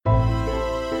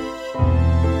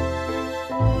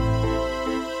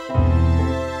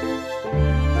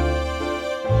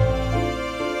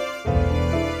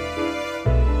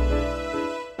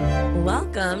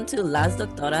Welcome to Las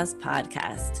Doctoras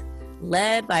podcast.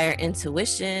 Led by our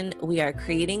intuition, we are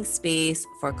creating space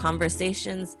for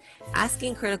conversations,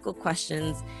 asking critical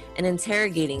questions, and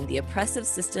interrogating the oppressive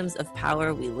systems of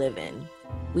power we live in.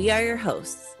 We are your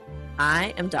hosts.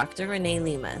 I am Dr. Renee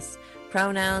Limas,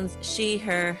 pronouns she,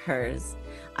 her, hers.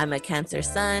 I'm a Cancer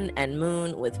sun and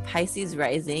moon with Pisces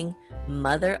rising,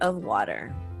 mother of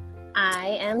water. I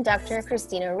am Dr.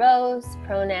 Christina Rose,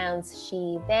 pronouns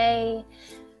she, they,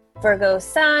 Virgo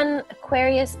sun,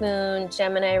 Aquarius moon,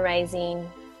 Gemini rising,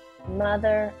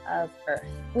 mother of earth.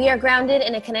 We are grounded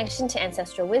in a connection to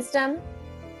ancestral wisdom.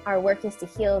 Our work is to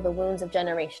heal the wounds of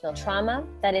generational trauma,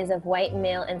 that is of white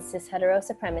male and cis hetero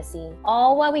supremacy,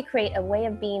 all while we create a way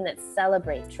of being that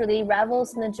celebrates, truly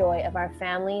revels in the joy of our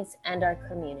families and our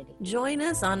community. Join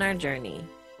us on our journey,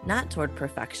 not toward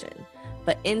perfection,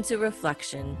 but into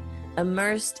reflection,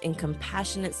 immersed in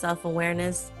compassionate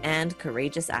self-awareness and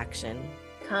courageous action.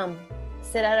 Come,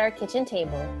 sit at our kitchen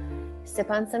table,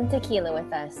 sip on some tequila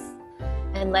with us,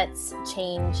 and let's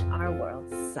change our world.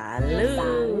 Salud!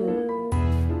 Salud.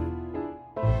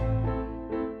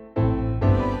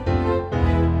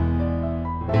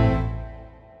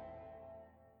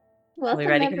 Welcome,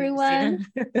 ready, everyone.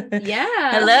 Yeah.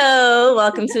 Hello.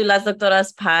 Welcome to Las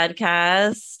Doctoras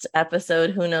podcast,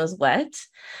 episode Who Knows What.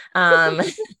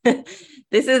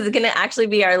 This is going to actually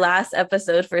be our last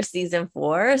episode for season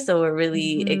 4. So we're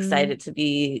really excited to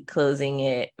be closing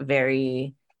it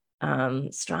very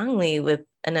strongly with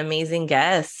an amazing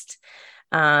guest.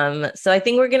 So I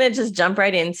think we're going to just jump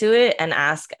right into it and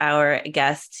ask our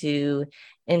guests to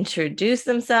introduce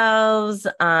themselves,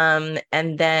 and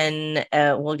then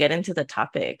we'll get into the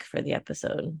topic for the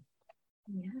episode.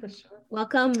 Yeah, for sure.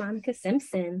 Welcome, Monica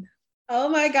Simpson. Oh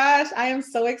my gosh, I am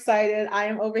so excited. I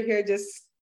am over here just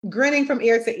grinning from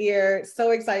ear to ear. So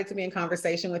excited to be in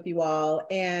conversation with you all.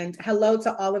 And hello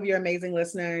to all of your amazing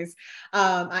listeners.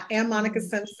 I am Monica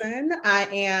Simpson.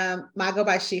 I go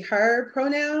by she, her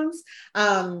pronouns.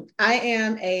 I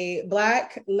am a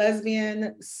Black,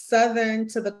 lesbian, Southern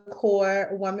to the core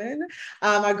woman.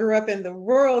 I grew up in the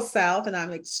rural South, and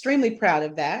I'm extremely proud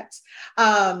of that.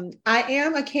 I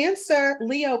am a Cancer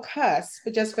Leo cusp,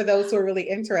 just for those who are really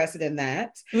interested in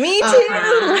that. Me too.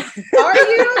 Are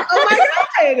you? Oh my God.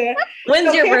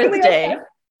 When's your birthday?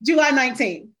 July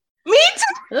 19th. Me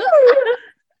too.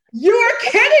 You're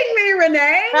kidding me,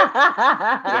 Renee.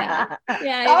 Yeah.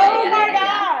 My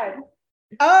God.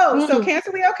 Oh, so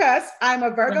Cancer Leo cusp. I'm a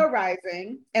Virgo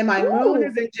rising, and my moon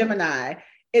is in Gemini.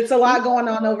 It's a lot going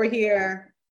on over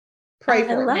here. Pray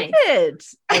for me. I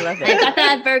love it. I got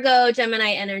that Virgo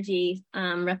Gemini energy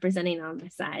representing on my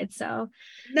side. So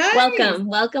nice.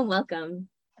 Welcome.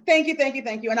 Thank you.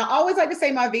 And I always like to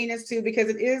say my Venus too, because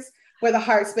it is where the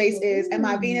heart space is. And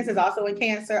my Venus is also in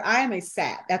Cancer. I am a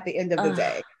sap at the end of the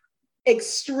day.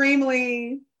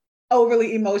 Extremely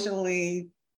overly emotionally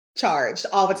charged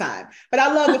all the time. But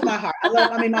I love with my heart.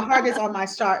 My heart is on my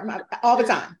chart all the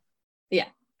time. Yeah.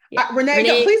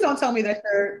 Renee, please don't tell me that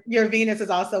your Venus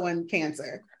is also in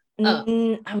Cancer.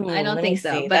 Oh, I don't think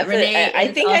so. But Renee, I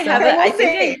think I have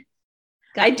it.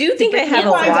 I do think I have a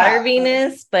water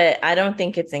Venus, but I don't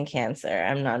think it's in Cancer.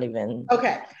 I'm not even.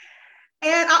 Okay.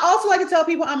 And I also like to tell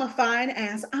people I'm a fine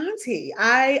ass auntie.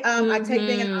 I take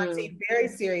being an auntie very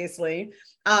seriously.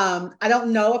 I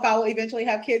don't know if I will eventually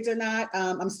have kids or not.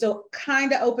 I'm still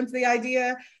kind of open to the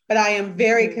idea, but I am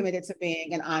very committed to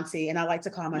being an auntie, and I like to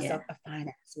call myself a fine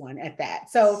ass one at that.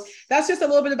 So that's just a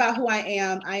little bit about who I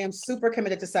am. I am super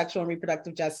committed to sexual and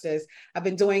reproductive justice. I've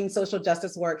been doing social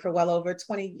justice work for well over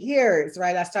 20 years,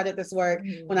 right? I started this work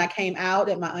when I came out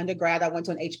at my undergrad. I went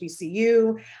to an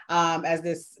HBCU as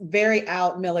this very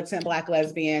out militant Black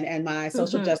lesbian, and my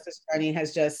social justice journey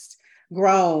has just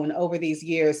grown over these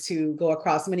years to go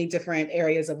across many different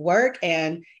areas of work.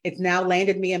 And it's now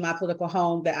landed me in my political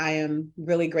home that I am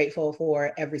really grateful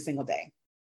for every single day.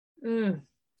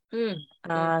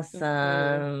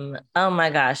 Awesome. Oh my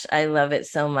gosh. I love it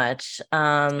so much.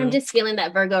 I'm just feeling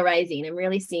that Virgo rising. I'm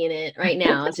really seeing it right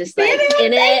now. It's just like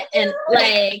in it and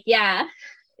like, yeah.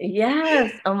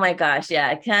 Yes. Oh my gosh.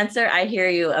 Yeah. Cancer. I hear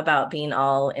you about being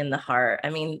all in the heart.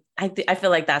 I mean, I feel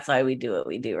like that's why we do what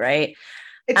we do, right?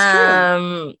 It's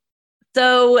true.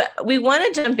 So we want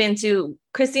to jump into,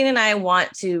 Christine and I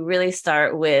want to really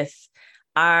start with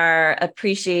our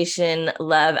appreciation,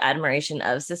 love, admiration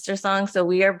of Sister Song. So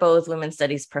we are both women's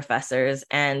studies professors.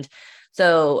 And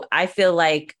so I feel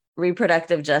like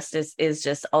reproductive justice is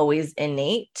just always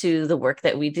innate to the work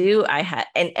that we do.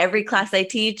 In every class I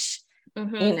teach,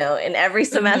 in every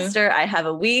semester, I have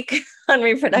a week on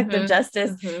reproductive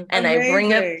justice, and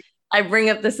Amazing. I bring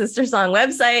up the Sister Song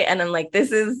website, and I'm like,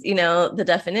 this is, the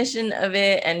definition of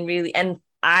it. And really, and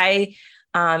I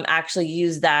actually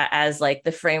use that as like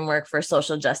the framework for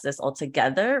social justice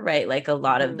altogether, right? Like a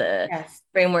lot of the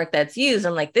framework that's used,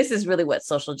 I'm like, this is really what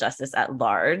social justice at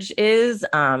large is.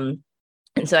 And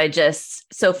so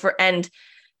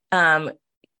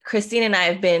Christine and I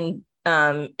have been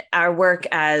our work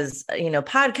as,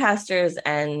 podcasters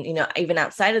and, even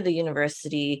outside of the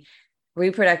university,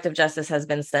 reproductive justice has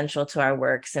been central to our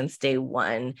work since day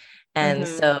one. And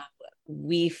so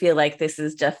we feel like this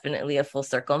is definitely a full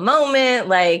circle moment.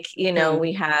 Like,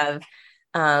 we have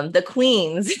the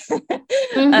queens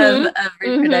of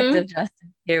reproductive justice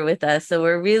here with us. So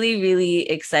we're really, really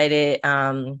excited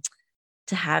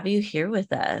to have you here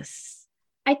with us.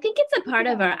 I think it's a part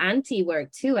of our auntie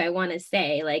work too. I want to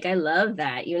say, like, I love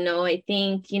that, I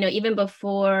think, even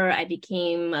before I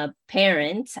became a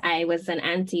parent, I was an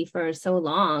auntie for so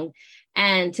long,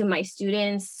 and to my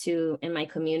students, in my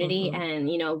community, and,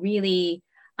 really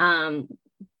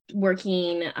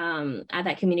working at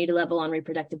that community level on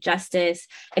reproductive justice.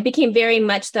 It became very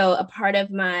much, though, a part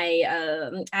of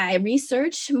my, I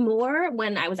researched more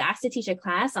when I was asked to teach a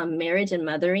class on marriage and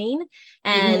mothering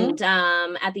and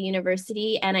at the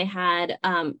university. And I had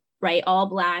all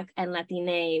Black and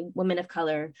Latina women of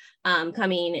color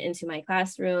coming into my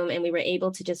classroom, and we were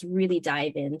able to just really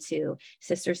dive into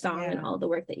Sister Song and all the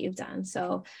work that you've done.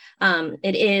 So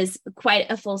it is quite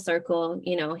a full circle,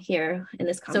 here in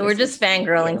this conversation. So we're just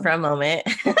fangirling for a moment.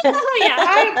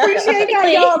 I appreciate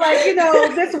that, y'all.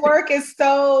 Like, this work is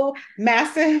so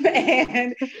massive,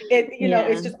 and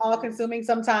it's just all consuming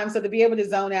sometimes. So to be able to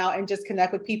zone out and just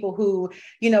connect with people who,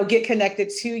 get connected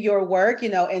to your work,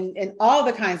 and all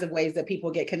the kinds of ways that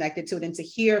people get connected to it, and to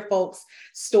hear folks'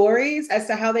 stories as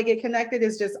to how they get connected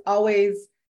is just always,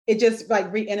 it just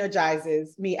like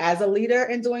re-energizes me as a leader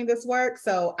in doing this work.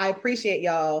 So I appreciate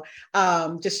y'all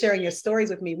just sharing your stories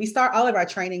with me. We start all of our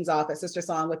trainings off at Sister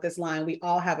Song with this line: we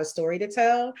all have a story to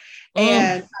tell.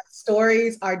 And our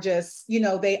stories are just,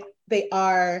 they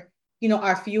are,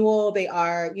 our fuel. They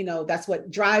are, that's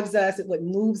what drives us, what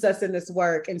moves us in this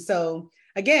work. And so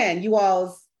again, you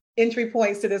all's entry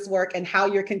points to this work and how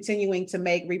you're continuing to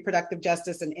make reproductive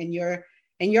justice and in your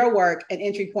work an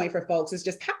entry point for folks is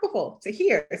just powerful to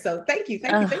hear. So thank you.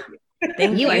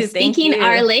 You are speaking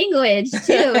our language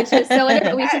too, which is so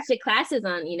wonderful. We took classes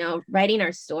on, writing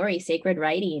our story, sacred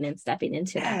writing, and stepping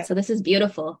into that. So this is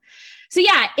beautiful. So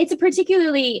yeah, it's a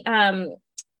particularly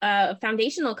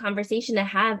foundational conversation to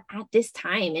have at this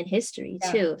time in history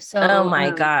too. So oh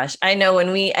my gosh, I know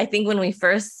when we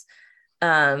first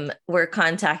were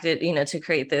contacted, to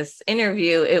create this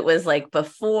interview, it was like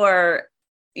before,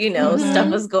 stuff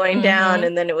was going down,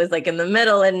 and then it was like in the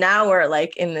middle, and now we're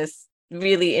like in this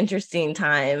really interesting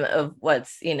time of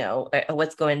what's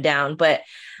going down. But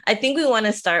I think we want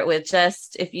to start with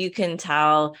just, if you can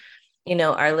tell,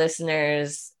 our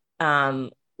listeners,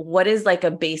 what is like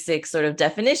a basic sort of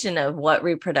definition of what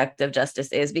reproductive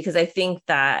justice is, because I think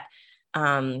that,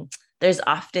 there's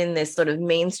often this sort of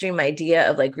mainstream idea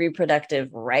of like reproductive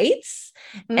rights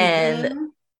and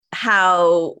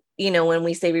how, when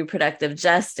we say reproductive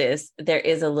justice, there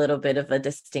is a little bit of a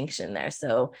distinction there.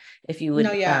 So if you would,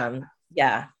 go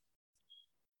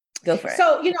for it.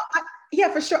 So,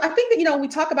 for sure. I think that, when we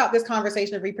talk about this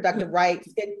conversation of reproductive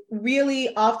rights, it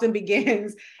really often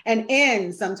begins and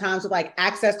ends sometimes with like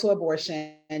access to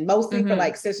abortion, and mostly for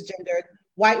like cisgendered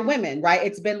white women, right?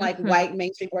 It's been like white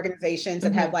mainstream organizations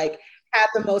that have had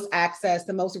the most access,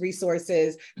 the most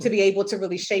resources to be able to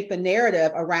really shape the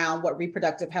narrative around what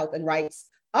reproductive health and rights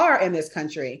are in this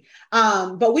country.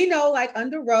 But we know, like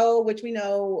under Roe, which we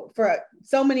know for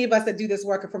so many of us that do this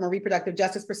work from a reproductive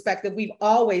justice perspective, we've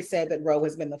always said that Roe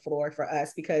has been the floor for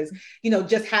us because,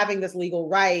 just having this legal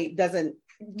right doesn't,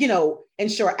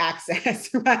 ensure access,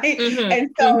 right? And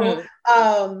so,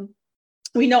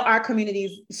 we know our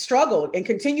communities struggled and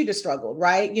continue to struggle,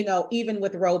 right? Even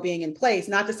with Roe being in place,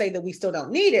 not to say that we still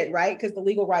don't need it, right? Because the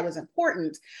legal right is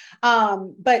important.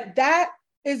 But that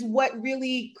is what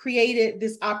really created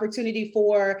this opportunity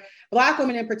for Black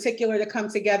women in particular to come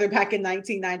together back in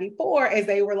 1994 as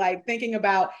they were like thinking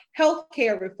about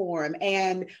healthcare reform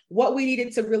and what we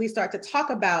needed to really start to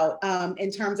talk about in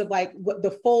terms of like what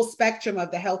the full spectrum of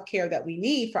the healthcare that we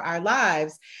need for our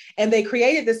lives. And they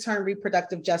created this term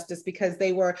reproductive justice because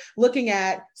they were looking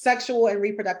at sexual and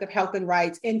reproductive health and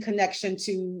rights in connection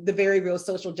to the very real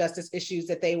social justice issues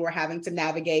that they were having to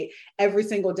navigate every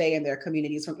single day in their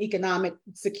communities, from economic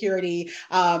security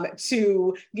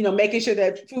to making sure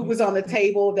that food was on the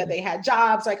table, that they had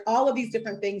jobs, like all of these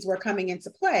different things were coming into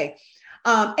play.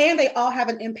 And they all have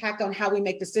an impact on how we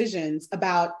make decisions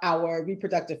about our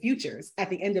reproductive futures at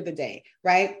the end of the day,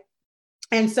 right?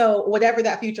 And so whatever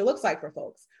that future looks like for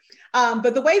folks.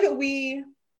 But the way that we,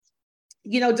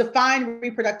 define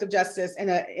reproductive justice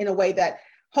in a way that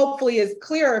hopefully is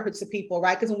clearer to people,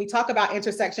 right? Because when we talk about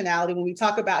intersectionality, when we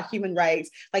talk about human rights,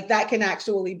 like that can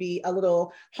actually be a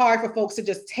little hard for folks to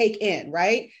just take in,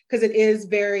 right? Because it is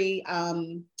very,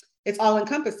 it's all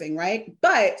encompassing, right?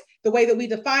 But the way that we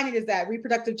define it is that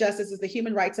reproductive justice is the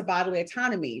human right to bodily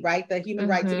autonomy, right? The human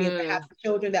right to be able to have the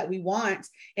children that we want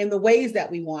in the ways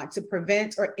that we want, to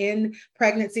prevent or end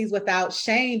pregnancies without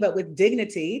shame, but with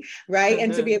dignity, right?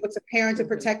 And to be able to parent and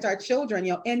protect our children,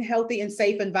 in healthy and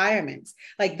safe environments.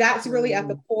 Like that's really at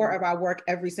the core of our work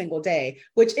every single day,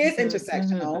 which is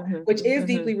intersectional, which is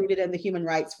deeply rooted in the human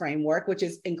rights framework, which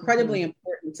is incredibly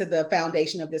important to the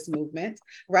foundation of this movement,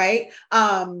 right?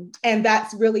 And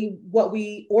that's really what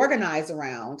we organize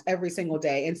around every single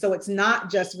day. And so it's not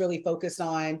just really focused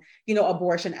on,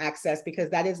 abortion access, because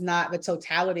that is not the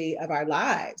totality of our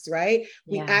lives, right?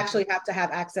 We actually have to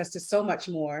have access to so much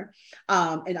more.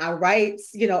 And our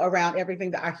rights, around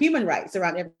everything, that our human rights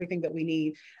around everything that we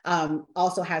need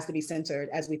also has to be centered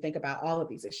as we think about all of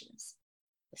these issues.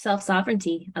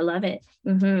 Self-sovereignty. I love it.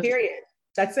 Period.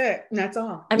 That's it. And that's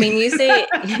all. I mean, you said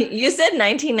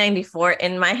 1994.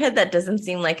 In my head, that doesn't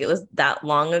seem like it was that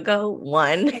long ago.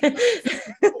 One,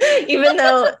 even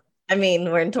though, I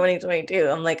mean, we're in 2022.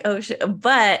 I'm like, oh shit.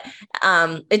 But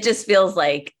it just feels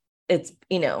like it's,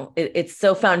 it's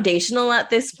so foundational at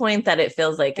this point that it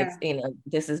feels like it's,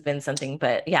 this has been something.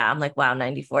 But yeah, I'm like, wow,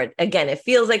 94. Again, it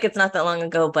feels like it's not that long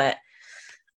ago, but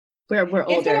we're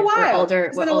older. We're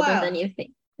older than you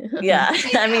think. Yeah.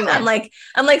 I mean, I'm like,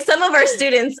 some of our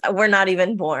students were not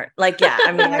even born. Like, yeah,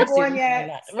 I mean,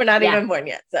 we're not even born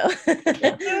yet. So,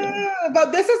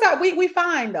 but this is how we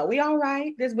fine though. We all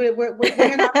right. We're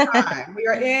in our prime. We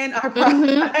are in our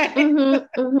prime.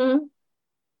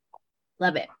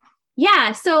 Love it.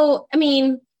 Yeah. So, I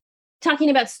mean, talking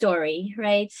about story,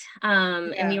 right?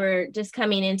 And we were just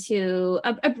coming into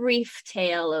a brief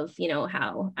tale of,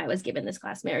 how I was given this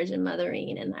class, Marriage and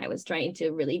Mothering, and I was trying to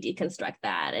really deconstruct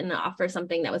that and offer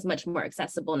something that was much more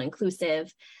accessible and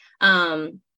inclusive.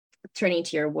 Turning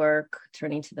to your work,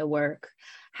 turning to the work,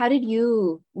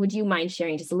 would you mind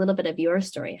sharing just a little bit of your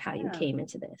story, how you came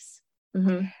into this?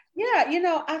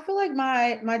 Yeah, I feel like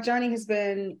my journey has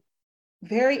been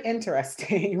very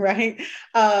interesting, right?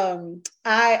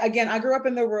 I grew up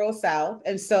in the rural South.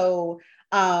 And so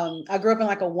I grew up in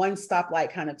like a one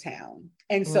stoplight kind of town.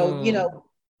 And so,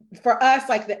 for us,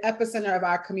 like the epicenter of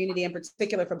our community, in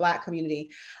particular for Black community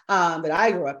that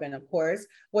I grew up in, of course,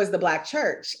 was the Black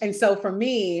church. And so for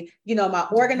me, my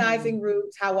organizing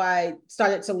roots, how I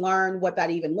started to learn what that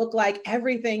even looked like,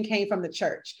 everything came from the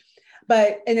church.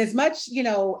 But in as much,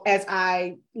 as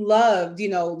I loved,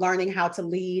 learning how to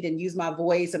lead and use my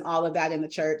voice and all of that in the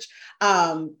church,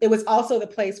 it was also the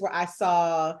place where I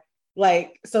saw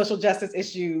like social justice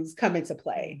issues come into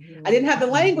play. I didn't have the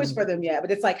language for them yet,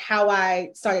 but it's like how I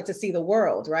started to see the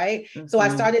world, right? So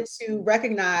I started to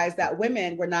recognize that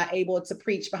women were not able to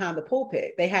preach behind the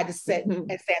pulpit. They had to sit and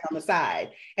stand on the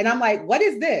side. And I'm like, what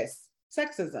is this?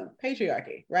 Sexism,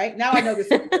 patriarchy, right? Now I know this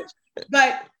language.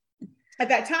 But at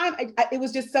that time, it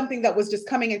was just something that was just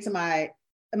coming into my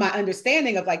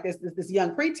understanding of like this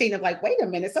young preteen of like, wait a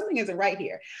minute, something isn't right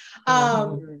here.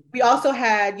 We also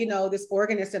had, this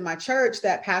organist in my church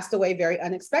that passed away very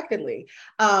unexpectedly.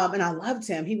 And I loved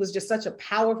him. He was just such a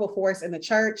powerful force in the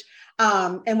church.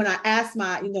 And when I asked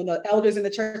my, the elders in the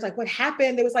church, like what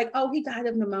happened? They was like, oh, he died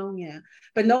of pneumonia.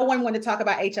 But no one wanted to talk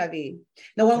about HIV.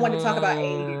 No one wanted to talk about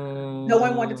AIDS. No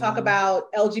one wanted to talk about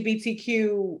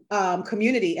LGBTQ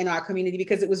community in our community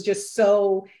because it was just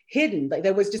so hidden. Like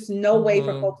there was just no way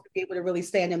for folks to be able to really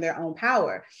stand in their own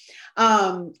power.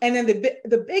 And then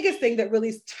the biggest thing that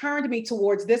really turned me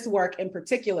towards this work in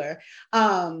particular,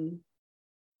 that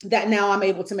now I'm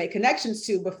able to make connections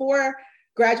to. Before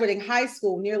graduating high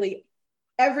school, nearly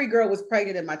every girl was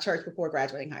pregnant in my church before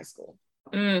graduating hike school.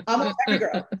 Almost every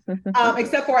girl,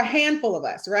 except for a handful of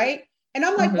us, right? And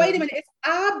I'm like, wait a minute, it's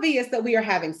obvious that we are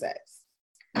having sex.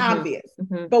 Obvious.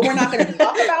 But we're not going to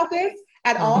talk about this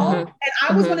at all. And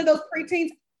I was one of those preteens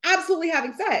absolutely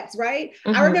having sex, right?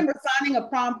 I remember signing a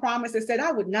prom promise that said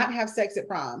I would not have sex at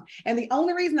prom. And the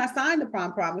only reason I signed the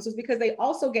prom promise was because they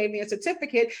also gave me a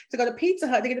certificate to go to Pizza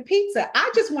Hut to get a pizza.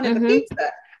 I just wanted the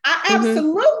pizza. I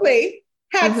absolutely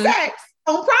had sex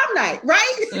on prom night,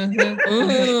 right?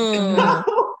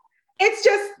 So it's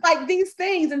just like these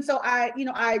things. And so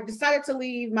I decided to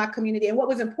leave my community. And what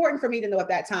was important for me to know at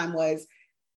that time was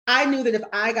I knew that if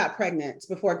I got pregnant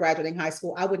before graduating high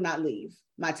school, I would not leave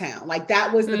my town. Like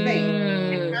that was the thing.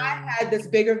 And I had this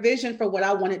bigger vision for what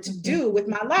I wanted to do with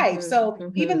my life.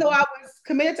 So even though I was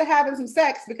committed to having some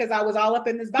sex because I was all up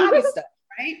in this body stuff,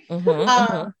 right?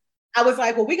 Mm-hmm. I was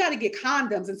like, well, we got to get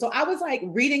condoms. And so I was like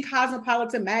reading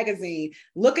Cosmopolitan magazine,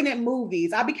 looking at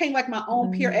movies. I became like my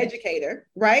own peer educator,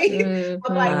 right? Of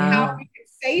like how we could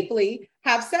safely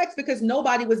have sex because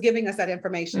nobody was giving us that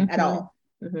information at all.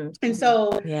 And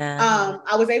so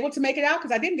I was able to make it out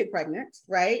because I didn't get pregnant,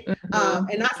 right?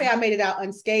 And not say I made it out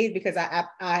unscathed because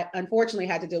I unfortunately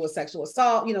had to deal with sexual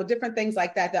assault, you know, different things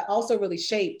like that, that also really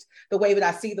shaped the way that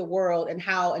I see the world and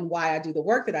how and why I do the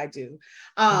work that I do.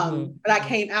 But I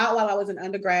came out while I was an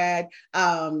undergrad.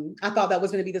 I thought that was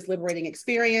going to be this liberating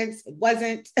experience. It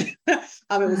wasn't. It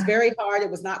was very hard. It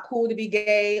was not cool to be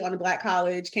gay on a Black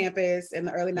college campus in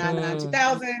the early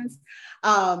 2000s.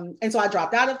 And so I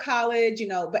dropped out of college, you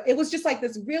know, but it was just like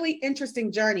this really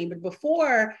interesting journey. But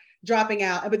before dropping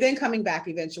out, but then coming back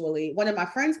eventually, one of my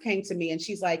friends came to me and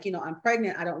she's like, you know, I'm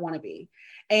pregnant. I don't want to be.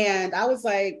 And I was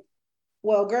like,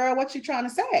 well, girl, what you trying to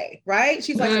say? Right.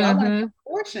 She's like, well, I want to have an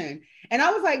abortion. And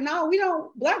I was like, no, we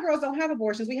don't. Black girls don't have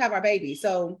abortions. We have our babies.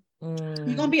 So you're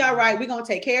going to be all right. We're going to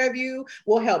take care of you.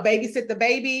 We'll help babysit the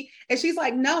baby. And she's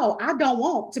like, no, I don't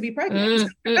want to be pregnant.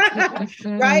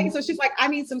 Right. So she's like, I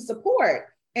need some support.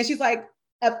 And she's like,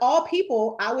 of all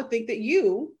people, I would think that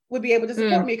you would be able to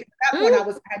support me. Because at that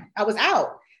point I was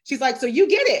out. She's like, so you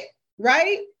get it.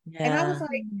 Right. Yeah. And I was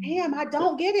like, damn, I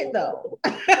don't get it though.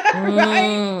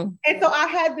 Right. And so I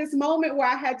had this moment where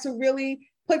I had to really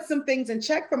put some things in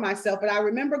check for myself. But I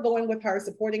remember going with her,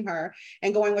 supporting her,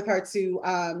 and going with her to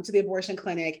the abortion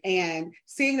clinic and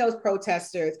seeing those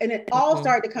protesters. And it all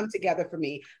started to come together for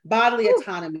me. Bodily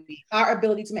autonomy, our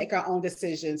ability to make our own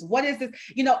decisions. What is this?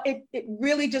 You know, it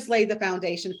really just laid the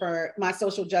foundation for my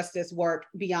social justice work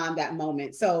beyond that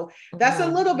moment. So that's a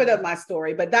little bit of my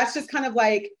story, but that's just kind of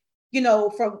like, you know,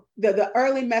 from the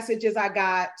early messages I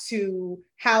got to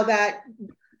how that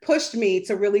pushed me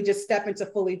to really just step into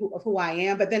fully who I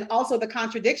am, but then also the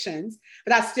contradictions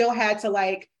that I still had to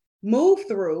like move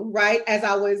through, right? As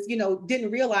I was, you know,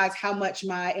 didn't realize how much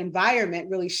my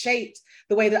environment really shaped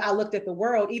the way that I looked at the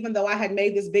world, even though I had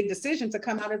made this big decision to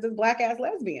come out as this Black ass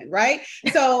lesbian, right?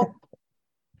 So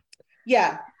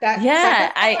yeah,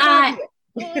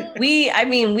 we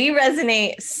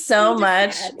resonate so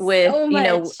much with, you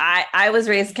know, I was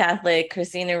raised Catholic,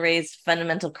 Christina raised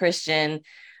fundamental Christian.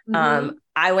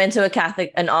 I went to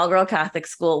an all-girl Catholic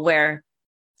school where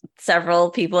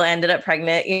several people ended up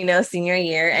pregnant, you know, senior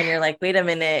year. And you're like, wait a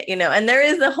minute, you know, and there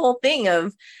is the whole thing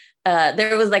of,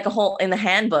 there was like a whole in the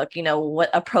handbook, you know, what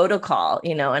a protocol,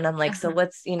 you know, and I'm like, so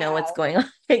what's, you know, what's going on?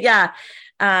 Yeah.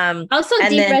 Also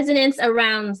deep resonance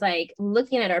around like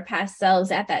looking at our past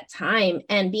selves at that time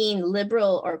and being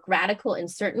liberal or radical in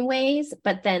certain ways,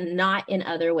 but then not in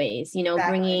other ways, you know,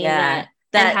 bringing that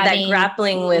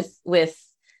grappling with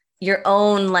your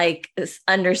own, like,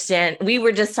 understand. We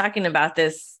were just talking about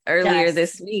this earlier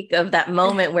this week of that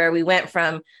moment where we went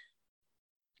from,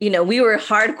 you know, we were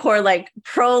hardcore, like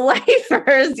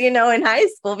pro-lifers, you know, in high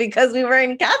school because we were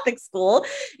in Catholic school,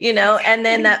 you know, and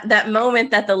then that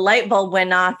moment that the light bulb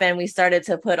went off and we started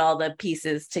to put all the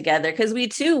pieces together, because we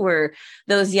too were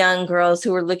those young girls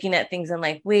who were looking at things and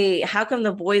like, wait, how come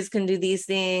the boys can do these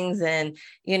things? And,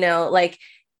 you know, like,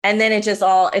 and then it just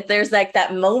if there's like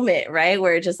that moment, right,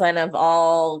 where it just kind of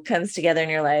all comes together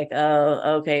and you're like,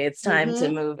 oh, okay, it's time to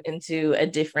move into a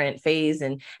different phase.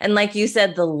 And like you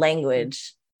said, the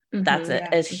language, that's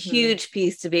a huge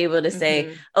piece to be able to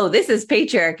say, oh, this is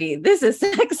patriarchy, this is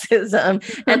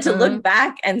sexism, and to look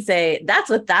back and say,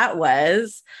 that's what that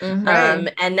was.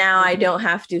 And now I don't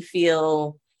have to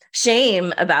feel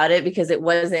shame about it because it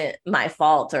wasn't my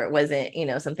fault, or it wasn't, you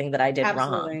know, something that I did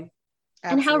wrong.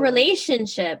 And how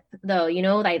relationship though, you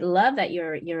know, I love that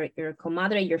your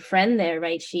comadre, your friend there,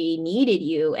 right? She needed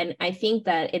you. And I think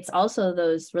that it's also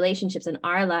those relationships in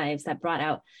our lives that brought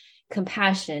out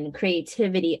compassion,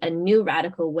 creativity, a new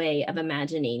radical way of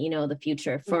imagining, you know, the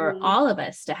future for all of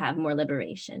us to have more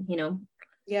liberation, you know?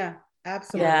 Yeah,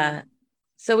 absolutely. Yeah.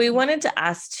 So we wanted to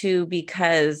ask too,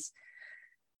 because,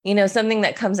 you know, something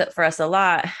that comes up for us a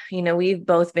lot, you know, we've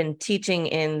both been teaching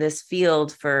in this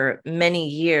field for many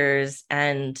years,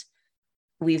 and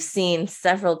we've seen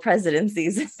several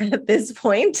presidencies at this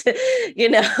point, you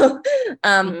know,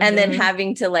 and then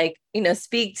having to, like, you know,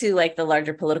 speak to like the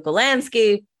larger political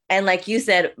landscape. And like you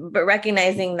said, but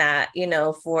recognizing that, you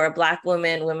know, for Black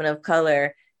women, women of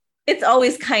color, it's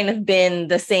always kind of been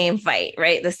the same fight,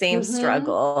 right? The same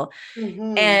struggle.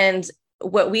 And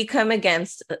what we come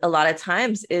against a lot of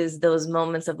times is those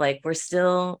moments of like, we're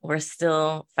still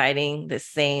fighting the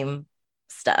same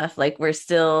stuff. Like we're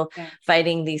still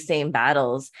fighting these same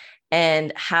battles.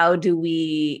 And how do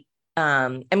we,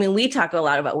 I mean, we talk a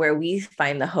lot about where we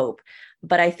find the hope,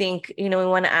 But I think, we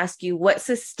want to ask you, what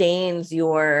sustains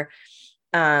your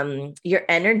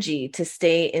energy to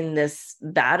stay in this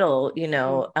battle,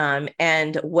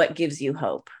 and what gives you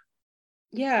hope?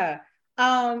 Yeah.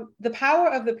 The power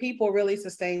of the people really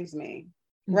sustains me,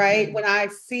 right? Mm-hmm. When I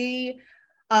see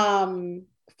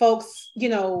folks,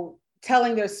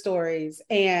 telling their stories,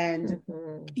 and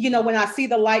Mm-hmm. when I see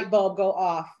the light bulb go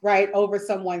off right over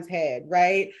someone's head,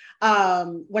 right?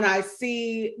 When I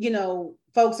see,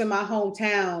 folks in my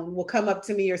hometown will come up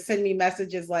to me or send me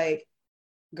messages like,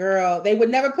 girl, they would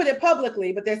never put it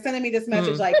publicly, but they're sending me this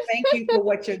message like, thank you for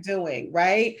what you're doing,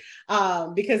 right?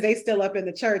 Because they still up in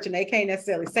the church and they can't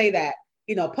necessarily say that,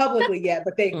 publicly yet,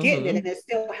 but they're getting it and they're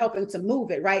still helping to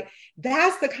move it, right?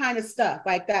 That's the kind of stuff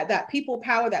like that people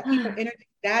power, that people energy,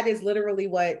 that is literally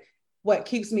what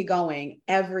keeps me going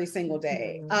every single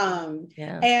day.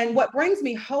 And what brings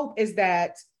me hope is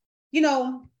that,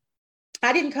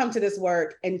 I didn't come to this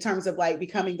work in terms of like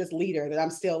becoming this leader that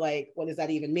I'm still like, what does that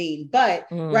even mean? But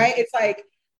right, it's like,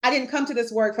 I didn't come to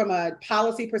this work from a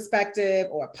policy perspective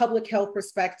or a public health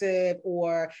perspective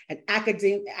or an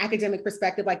academic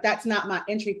perspective. Like, that's not my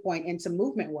entry point into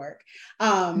movement work.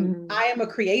 I am a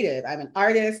creative. I'm an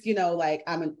artist, like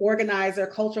I'm an organizer,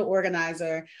 cultural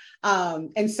organizer.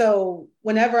 And so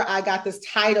whenever I got this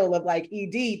title of like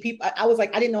ED, I was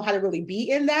like, I didn't know how to really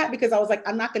be in that, because I was like,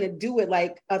 I'm not going to do it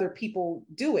like other people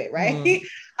do it. Right.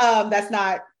 It's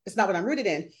not what I'm rooted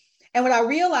in. And what I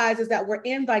realized is that we're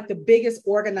in like the biggest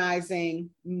organizing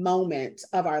moment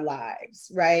of our lives,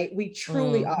 right? We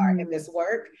truly are in this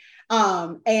work.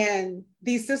 And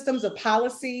these systems of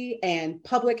policy and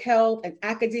public health and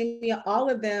academia, all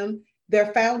of them,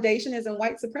 their foundation is in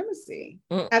white supremacy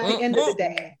at the end of the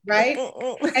day, right?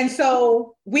 And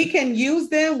so we can use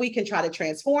them, we can try to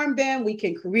transform them, we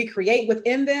can recreate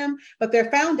within them, but their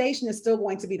foundation is still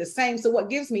going to be the same. So what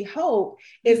gives me hope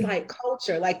is like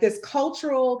culture, like this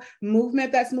cultural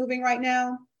movement that's moving right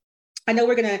now. I know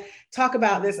we're going to talk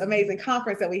about this amazing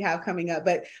conference that we have coming up,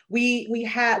 but we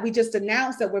just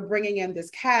announced that we're bringing in this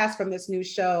cast from this new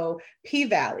show,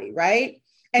 P-Valley, right?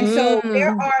 And so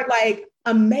there are like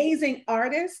amazing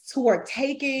artists who are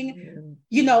taking,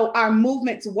 our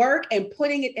movement's work and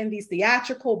putting it in these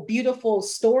theatrical, beautiful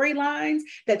storylines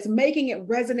that's making it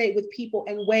resonate with people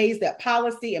in ways that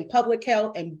policy and public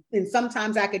health and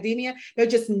sometimes academia, they're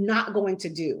just not going to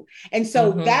do. And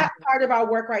so that part of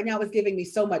our work right now is giving me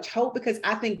so much hope, because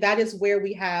I think that is where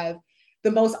we have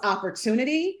the most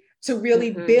opportunity to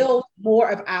really build more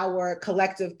of our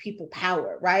collective people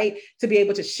power, right? To be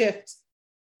able to shift,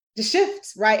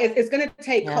 right? It's going to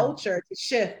take culture to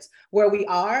shift where we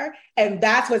are. And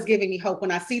that's what's giving me hope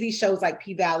when I see these shows like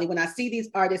P-Valley, when I see these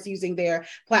artists using their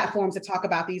platforms to talk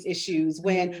about these issues,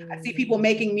 when I see people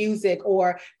making music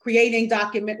or creating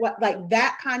like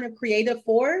that kind of creative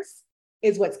force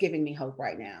is what's giving me hope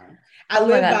right now. I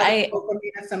live by the quote from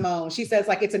Nina Simone. She says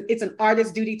like, it's an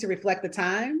artist's duty to reflect the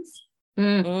times.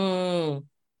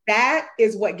 That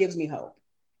is what gives me hope.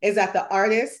 Is that the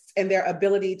artists and their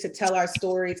ability to tell our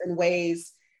stories in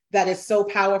ways that is so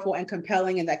powerful and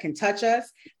compelling and that can touch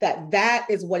us, that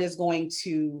is what is going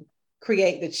to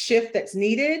create the shift that's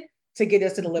needed to get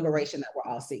us to the liberation that we're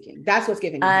all seeking. That's what's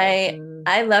giving me hope.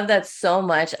 I love that so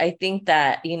much. I think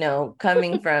that,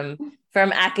 coming from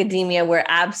academia, where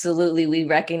absolutely we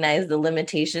recognize the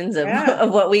limitations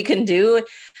of what we can do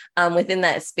within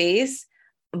that space.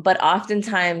 But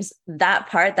oftentimes that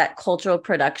part, that cultural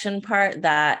production part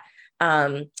that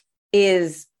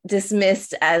is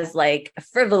dismissed as like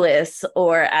frivolous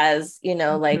or as,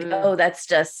 like, oh, that's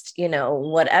just,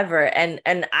 whatever.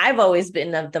 And I've always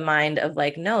been of the mind of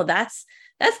like, no, that's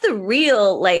the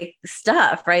real like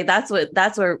stuff, right? That's where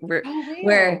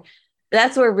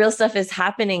real stuff is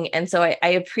happening. And so I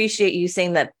appreciate you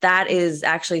saying that is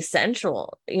actually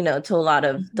central, to a lot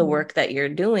of the work that you're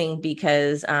doing,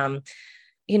 because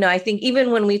I think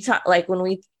even when we talk, like when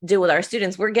we deal with our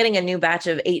students, we're getting a new batch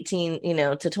of 18,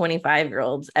 to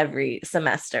 25-year-olds every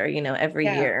semester, every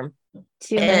year.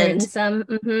 And some,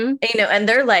 and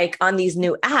they're like on these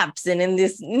new apps and in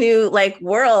this new like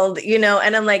world, and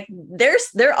I'm like,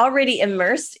 they're already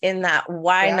immersed in that.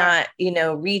 Why not,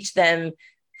 reach them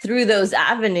through those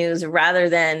avenues rather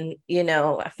than,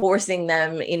 forcing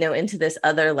them, into this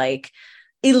other like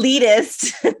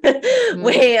elitist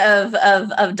way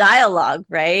of dialogue,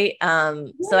 right?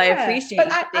 So I appreciate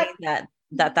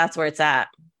that's where it's at.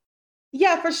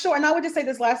 Yeah, for sure. And I would just say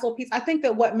this last little piece. I think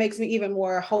that what makes me even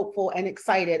more hopeful and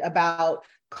excited about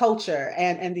culture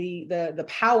and the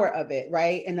power of it,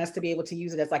 right? And us to be able to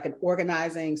use it as like an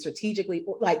organizing strategically,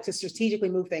 like to strategically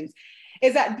move things,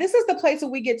 is that this is the place where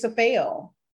we get to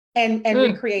fail. and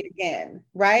recreate again,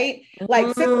 right? Like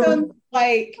systems,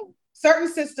 like certain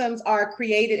systems are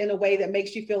created in a way that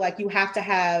makes you feel like you have to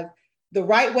have the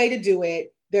right way to do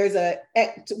it. There's a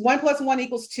 1 + 1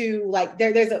 = 2. Like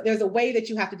there's a way that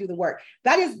you have to do the work.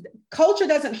 That is, culture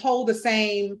doesn't hold the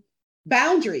same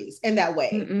boundaries in that way.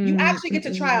 You actually get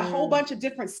to try a whole bunch of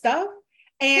different stuff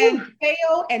and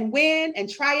fail and win and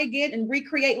try again and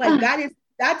recreate. Like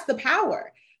that's the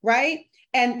power, right?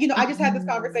 And, I just had this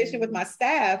conversation with my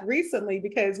staff recently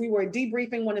because we were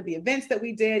debriefing one of the events that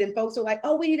we did, and folks were like,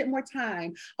 oh, we needed more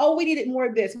time. Oh, we needed more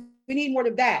of this. We need more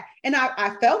of that. And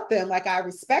I felt them, like I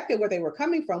respected where they were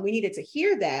coming from. We needed to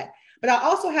hear that. But I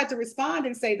also had to respond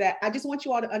and say that I just want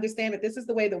you all to understand that this is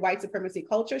the way the white supremacy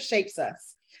culture shapes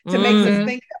us, to make us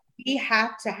think that we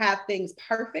have to have things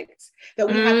perfect, that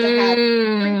we have to have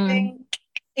everything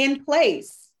in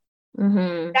place.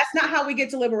 That's not how we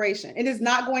get to liberation. It is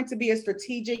not going to be a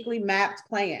strategically mapped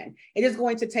plan. It is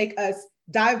going to take us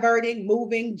diverting,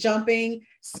 moving, jumping,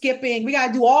 skipping. We got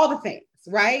to do all the things,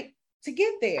 right, to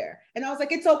get there. And I was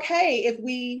like, it's okay if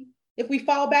we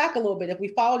fall back a little bit, if we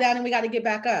fall down and we got to get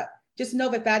back up. Just know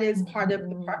that is part of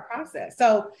the process.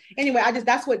 So anyway,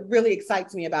 that's what really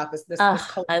excites me about this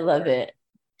culture. I love it.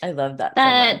 I love that so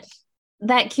much.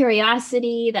 That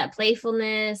curiosity, that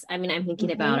playfulness. I mean, I'm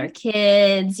thinking about our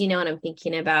kids, and I'm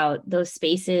thinking about those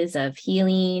spaces of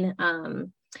healing.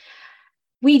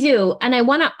 We do. And I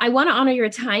want to honor your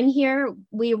time here.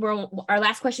 Our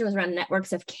last question was around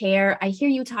networks of care. I hear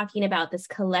you talking about this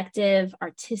collective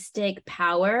artistic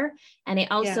power. And I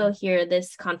also hear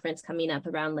this conference coming up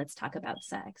around Let's Talk About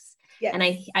Sex. Yes.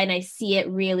 And I see it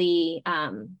really,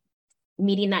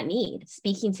 meeting that need,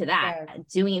 speaking to that,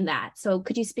 doing that. So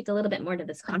could you speak a little bit more to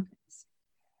this conference?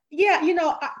 Yeah,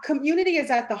 community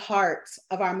is at the heart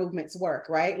of our movement's work,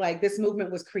 right? Like this movement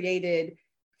was created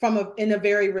in a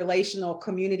very relational,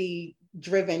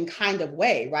 community-driven kind of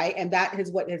way, right? And that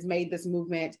is what has made this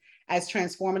movement as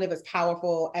transformative, as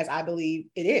powerful as I believe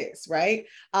it is, right?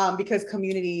 Because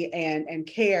community and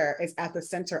care is at the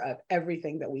center of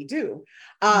everything that we do.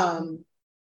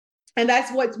 And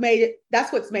that's what's made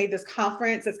this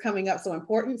conference that's coming up so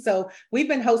important. So we've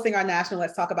been hosting our national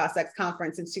Let's Talk About Sex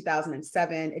conference since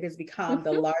 2007. It has become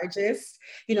the largest,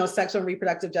 sexual and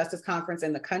reproductive justice conference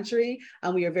in the country.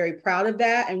 We are very proud of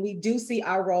that. And we do see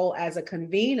our role as a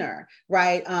convener,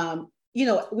 right?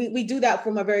 We do that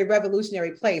from a very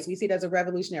revolutionary place. We see it as a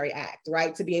revolutionary act,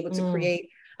 right? To be able to create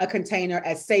a container,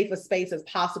 as safe a space as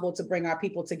possible to bring our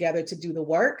people together to do the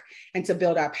work and to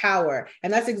build our power.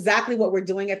 And that's exactly what we're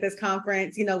doing at this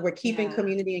conference. We're keeping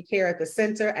community and care at the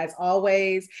center as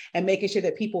always, and making sure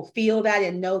that people feel that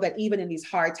and know that even in these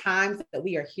hard times that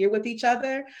we are here with each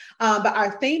other. But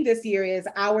our theme this year is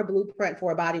Our Blueprint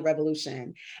for a Body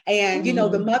Revolution. And,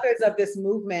 the mothers of this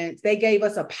movement, they gave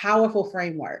us a powerful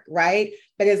framework, right?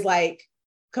 That is like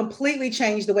completely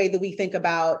changed the way that we think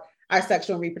about our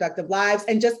sexual and reproductive lives,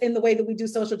 and just in the way that we do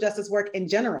social justice work in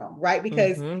general, right?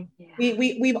 Because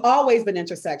we've always been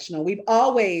intersectional. We've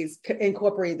always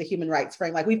incorporated the human rights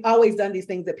frame. Like we've always done these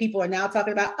things that people are now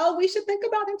talking about, oh, we should think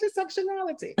about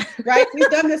intersectionality, right? We've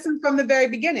done this from the very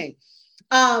beginning.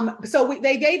 So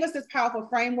they gave us this powerful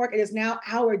framework. It is now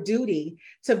our duty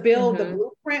to build the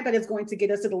blueprint that is going to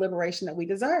get us to the liberation that we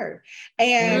deserve.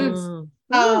 And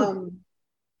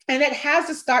it has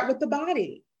to start with the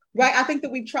body. Right. I think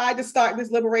that we've tried to start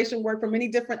this liberation work from many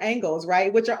different angles,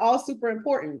 right, which are all super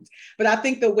important. But I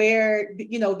think that where,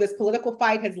 this political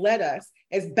fight has led us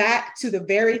is back to the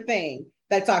very thing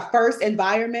that's our first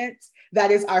environment.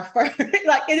 That is our first,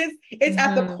 like it's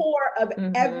at the core of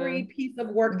every piece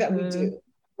of work that we do,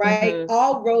 right?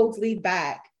 All roads lead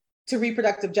back to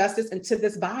reproductive justice and to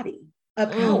this body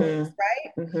of ours,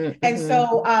 right? And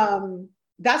so,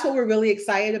 that's what we're really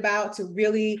excited about, to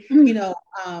really,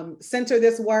 center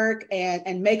this work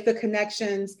and make the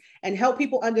connections and help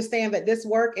people understand that this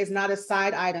work is not a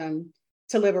side item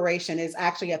to liberation. It's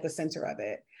actually at the center of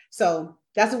it. So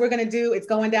that's what we're going to do. It's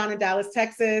going down in Dallas,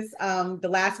 Texas, the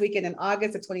last weekend in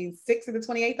August, the 26th or the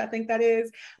 28th, I think that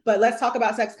is. But Let's Talk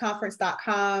About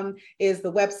Sexconference.com is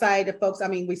the website. If folks,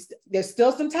 there's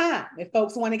still some time if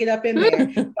folks want to get up in there.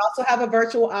 We also have a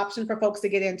virtual option for folks to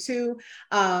get into.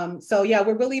 So yeah,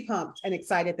 we're really pumped and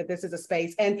excited that this is a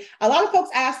space. And a lot of folks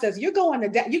asked us, you're going to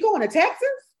Texas?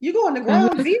 You going to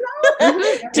Ground Zero?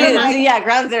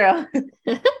 Ground Zero.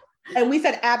 And we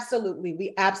said, absolutely,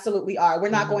 we absolutely are. We're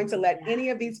not going to let any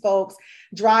of these folks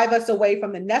drive us away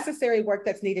from the necessary work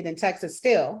that's needed in Texas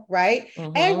still, right?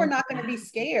 And we're not going to be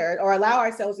scared or allow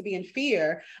ourselves to be in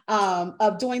fear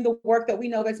of doing the work that we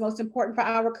know that's most important for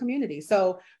our community.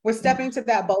 So we're stepping to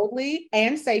that boldly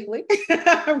and safely,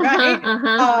 right?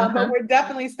 But we're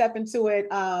definitely stepping to it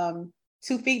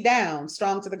 2 feet down,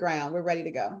 strong to the ground. We're ready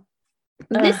to go.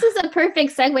 This is a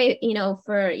perfect segue,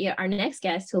 for our next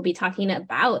guest who'll be talking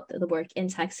about the work in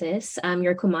Texas.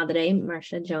 Your comadre,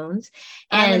 Marsha Jones,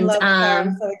 and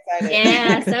I'm so excited.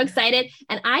 Yeah, so excited,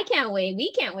 and I can't wait.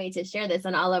 We can't wait to share this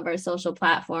on all of our social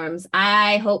platforms.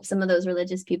 I hope some of those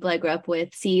religious people I grew up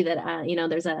with see that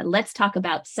there's a Let's Talk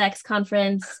About Sex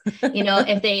conference.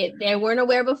 If they weren't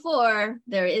aware before,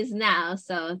 there is now.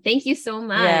 So thank you so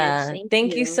much. Yeah,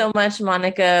 thank you so much,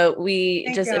 Monica. We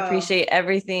appreciate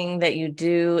everything that you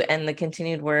do and the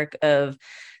continued work of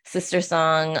Sister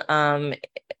Song.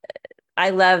 I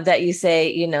love that you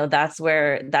say, that's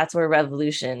where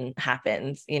revolution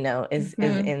happens, is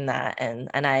in that. And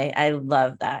I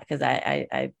love that, because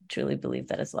I truly believe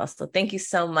that as well. So thank you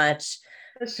so much.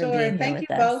 For sure. Thank you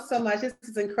both so much. This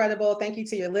is incredible. Thank you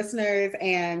to your listeners.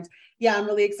 And yeah, I'm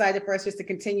really excited for us just to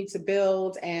continue to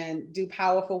build and do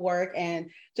powerful work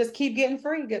and just keep getting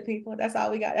free, good people. That's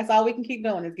all we got. That's all we can keep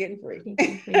doing is getting free.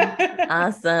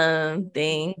 Awesome.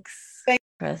 Thanks.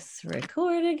 Press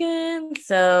record again.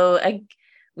 So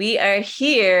we are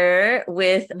here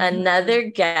with another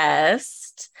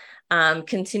guest,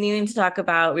 continuing to talk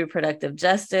about reproductive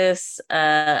justice,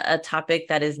 a topic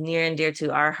that is near and dear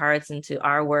to our hearts and to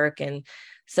our work, and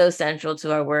so central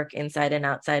to our work inside and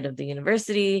outside of the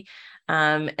university.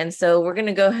 And so we're going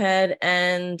to go ahead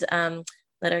and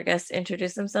let our guests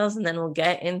introduce themselves, and then we'll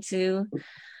get into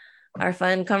our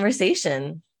fun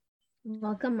conversation.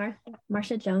 Welcome,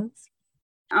 Marsha Jones.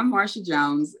 I'm Marsha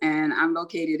Jones, and I'm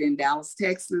located in Dallas,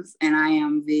 Texas, and I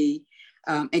am the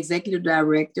executive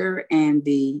director and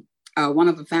the one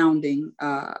of the founding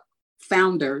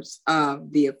founders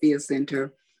of the Afia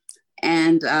Center.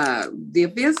 And the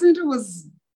Afia Center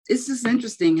it's just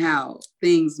interesting how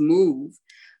things move.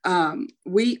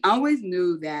 We always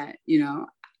knew that,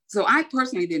 so I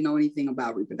personally didn't know anything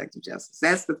about reproductive justice.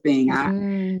 That's the thing.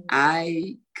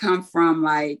 I come from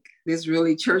like this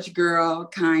really church girl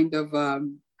kind of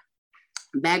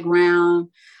background.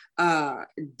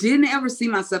 Didn't ever see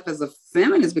myself as a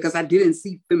feminist because I didn't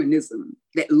see feminism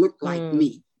that looked like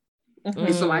me.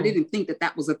 And so I didn't think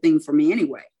that was a thing for me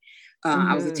anyway.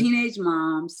 I was a teenage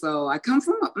mom. So I come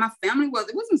from, my family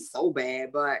it wasn't so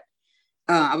bad, but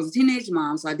I was a teenage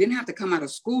mom. So I didn't have to come out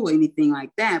of school or anything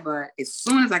like that. But as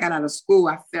soon as I got out of school,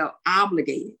 I felt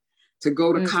obligated to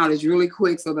go to college really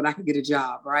quick so that I could get a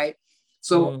job, right?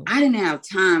 So I didn't have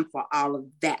time for all of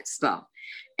that stuff.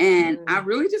 And I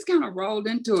really just kind of rolled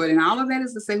into it. And all of that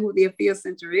is to say who the Afia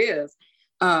Center is.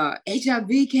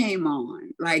 HIV came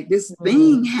on, like this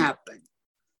thing happened.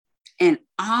 And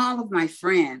all of my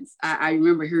friends, I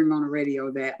remember hearing on the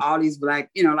radio that all these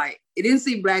Black, it didn't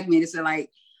see Black men. It said like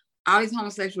all these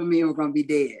homosexual men were going to be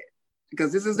dead,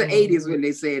 because this is the 80s when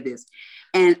they said this.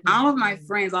 And all of my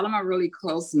friends, all of my really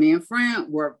close men friends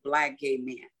were Black gay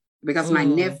men. Because my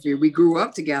nephew, we grew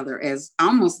up together as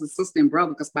almost a sister and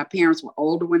brother, because my parents were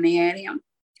older when they had him,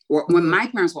 or when my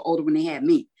parents were older when they had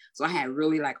me. So I had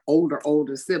really like older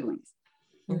siblings.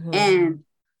 And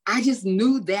I just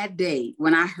knew that day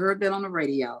when I heard that on the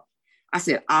radio, I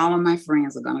said, all of my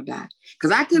friends are going to die.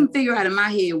 Because I couldn't figure out in my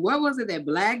head, what was it that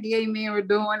Black gay men were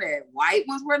doing that white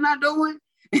ones were not doing?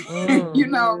 Like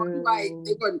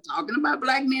they wasn't talking about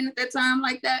Black men at that time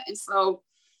like that. And so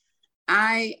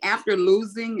after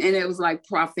losing, and it was like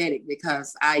prophetic,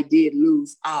 because I did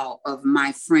lose all of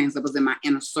my friends that was in my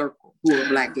inner circle who were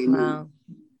Black gay men.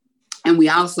 And we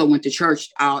also went to church.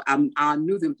 I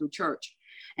knew them through church.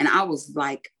 And I was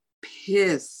like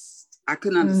pissed. I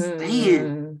couldn't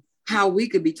understand how we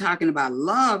could be talking about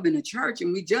love in the church,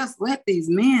 and we just let these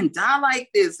men die like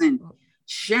this, and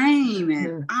shame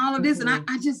and all of this. And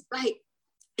I just like,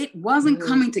 it wasn't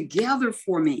coming together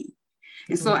for me.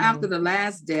 And so after the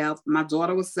last death, my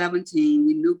daughter was 17.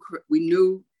 We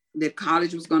knew that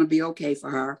college was going to be okay for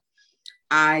her.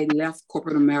 I left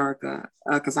corporate America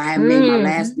because I had made my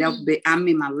last deathbed. I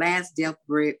made my last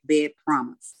deathbed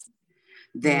promise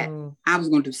that I was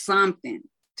going to do something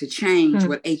to change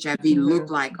what HIV looked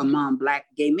like among Black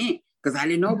gay men, because I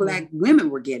didn't know Black women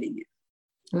were getting it.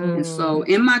 And so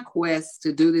in my quest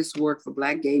to do this work for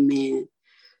Black gay men,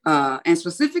 and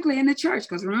specifically in the church,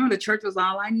 because remember, the church was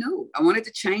all I knew. I wanted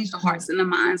to change the hearts and the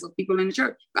minds of people in the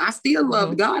church. I still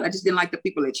loved God. I just didn't like the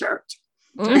people at church.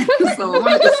 So I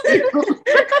wanted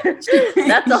to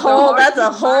that's a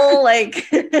whole like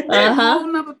a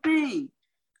whole nother thing.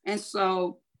 And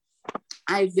so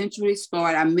I eventually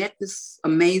started. I met this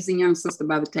amazing young sister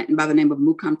by the name of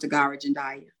Mukam Tagara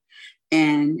Jandaya,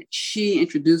 and she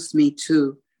introduced me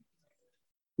to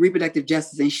reproductive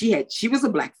justice. And she was a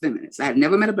Black feminist. I had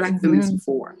never met a Black feminist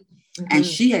before, and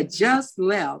she had just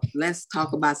left Let's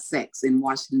Talk About Sex in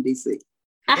Washington D.C.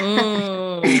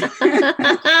 And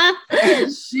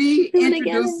she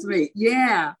introduced me.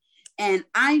 Yeah. And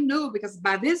I knew, because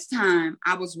by this time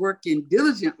I was working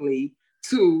diligently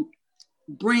to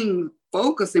bring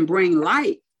focus and bring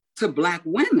light to Black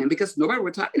women, because nobody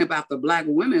were talking about the Black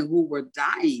women who were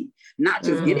dying, not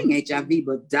just getting HIV,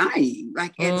 but dying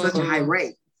like at such a high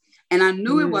rate. And I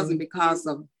knew it wasn't because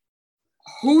of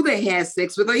who they had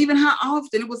sex with or even how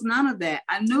often. It was none of that.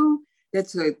 I knew that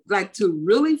to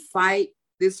really fight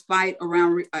this fight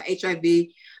around HIV,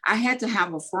 I had to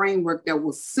have a framework that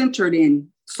was centered in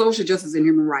social justice and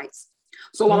human rights.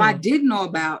 So while I did know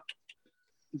about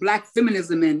Black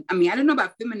feminism, I didn't know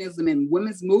about feminism and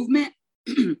women's movement,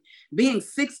 being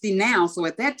 60 now, so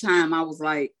at that time I was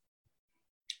like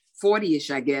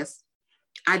 40-ish, I guess,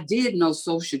 I did know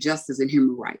social justice and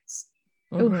human rights.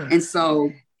 And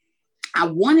so I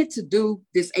wanted to do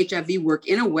this HIV work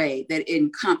in a way that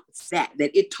encompassed that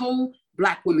it told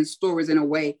Black women's stories in a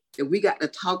way that we got to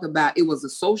talk about. It was the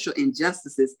social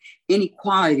injustices,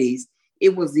 inequalities.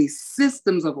 It was these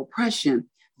systems of oppression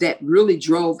that really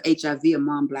drove HIV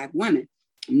among Black women,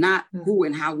 not who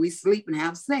and how we sleep and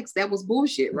have sex. That was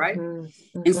bullshit, right?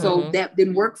 And so that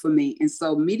didn't work for me. And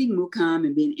so meeting Mukam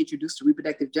and being introduced to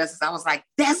reproductive justice, I was like,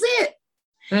 that's it.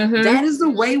 That is the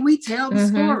way we tell the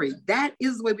story. That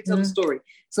is the way we tell the story.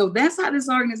 So that's how this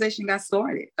organization got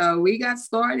started. We got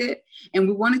started, and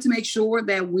we wanted to make sure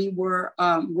that we were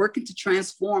working to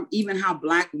transform even how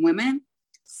Black women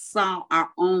saw our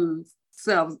own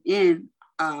selves in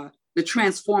the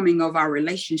transforming of our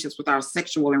relationships with our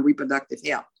sexual and reproductive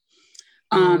health,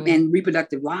 and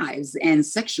reproductive lives and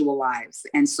sexual lives.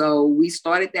 And so we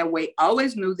started that way.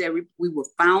 Always knew that we were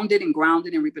founded and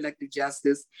grounded in reproductive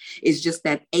justice. It's just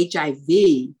that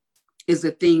HIV is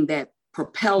the thing that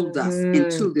propelled us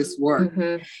into this work.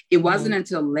 It wasn't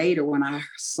until later when I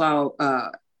saw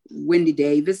Wendy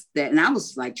Davis, and I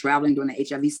was like traveling doing the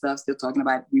HIV stuff, still talking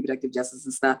about reproductive justice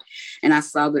and stuff. And I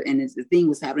saw the thing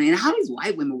was happening, and how these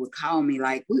white women would call me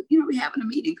like, we having a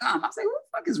meeting, come. I was like, who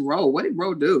the fuck is Ro? What did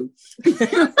Ro do? Like,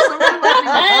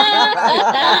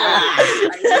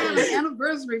 an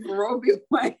anniversary for Roe v.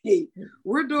 Wade.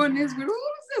 We're doing this. Who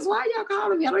is this? Why y'all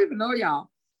calling me? I don't even know y'all.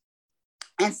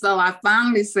 And so I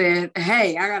finally said,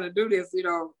 hey, I got to do this,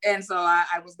 And so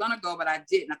I was going to go, but I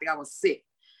didn't. I think I was sick.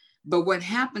 But what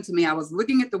happened to me, I was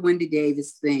looking at the Wendy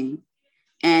Davis thing,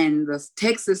 and the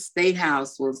Texas State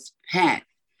House was packed,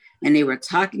 and they were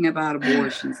talking about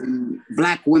abortions and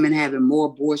Black women having more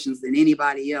abortions than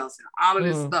anybody else and all of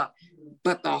this stuff.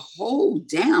 But the whole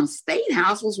damn State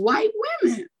House was white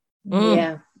women.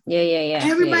 Yeah.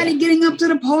 Everybody getting up to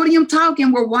the podium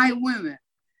talking were white women.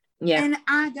 Yeah. And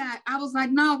I was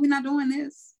like, no, we're not doing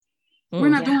this. We're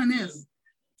not doing this.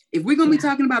 If we're going to be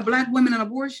talking about Black women and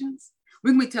abortions,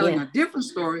 we're going to be telling a different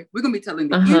story. We're going to be telling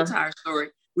the entire story.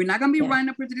 We're not going to be running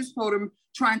up into this podium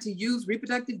trying to use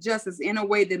reproductive justice in a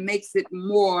way that makes it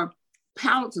more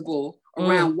palatable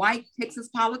around white Texas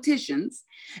politicians,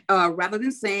 rather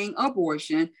than saying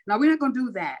abortion. Now, we're not going to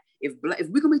do that. If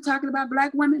we're going to be talking about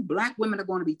Black women are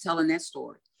going to be telling that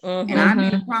story. And I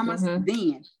made a promise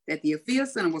then that the Afia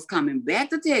Center was coming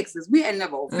back to Texas. We had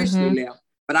never officially left,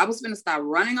 but I was going to start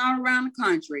running all around the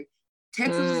country.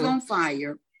 Texas was on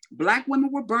fire. Black women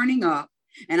were burning up,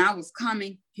 and I was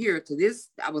coming here to this.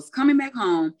 I was coming back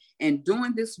home and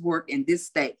doing this work in this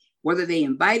state. Whether they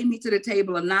invited me to the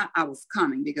table or not, I was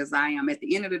coming, because I am, at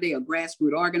the end of the day, a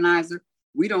grassroots organizer.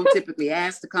 We don't typically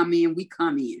ask to come in, we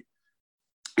come in.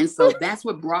 And so that's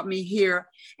what brought me here,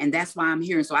 and that's why I'm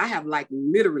here. And so we have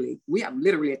literally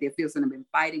at the Afia Center been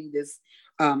fighting this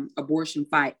abortion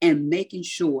fight and making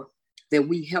sure that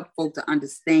we help folks to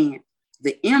understand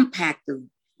the impact of,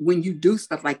 when you do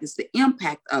stuff like this, the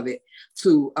impact of it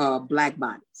to Black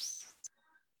bodies.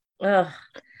 Ugh.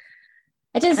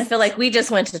 I feel like we just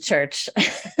went to church. I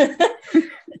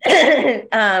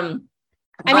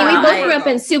mean, we both grew up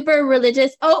in super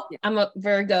religious. Oh, I'm a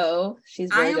Virgo.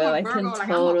 She's Virgo. I can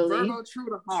totally. I'm a Virgo true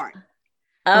to heart.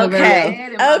 Okay.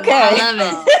 I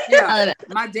love it. Yeah. I love it.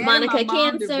 My dad Monica and my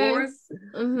mom Cancer.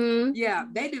 divorced. Yeah,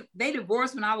 they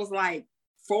divorced when I was like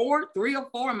 3 or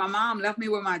 4, and my mom left me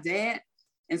with my dad.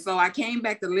 And so I came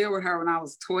back to live with her when I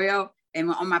was 12.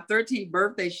 And on my 13th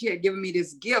birthday, she had given me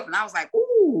this gift. And I was like,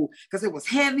 ooh, ooh, because it was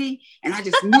heavy and I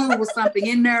just knew there was something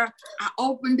in there. I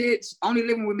opened it, only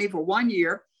living with me for 1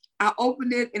 year. I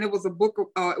opened it and it was a book,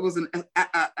 it was an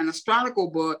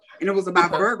astrological book, and it was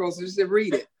about Virgos. So she said,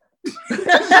 read it.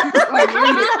 Like,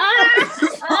 read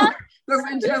it.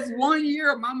 Because in just 1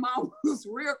 year, my mom was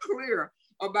real clear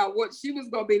about what she was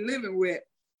going to be living with.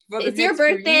 Is your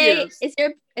birthday?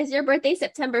 Is your birthday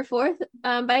September 4th?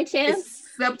 By chance? It's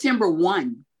September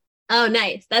 1. Oh,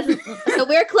 nice. So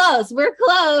we're close. We're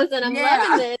close, and I'm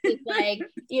loving this. It's like,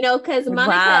 because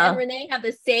Monica and Renee have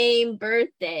the same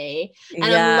birthday, and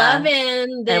I'm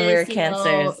loving this. And we're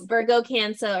Cancers, Virgo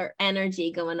Cancer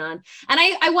energy going on. And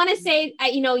I want to say,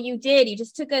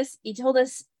 you told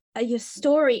us your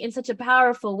story in such a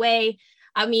powerful way.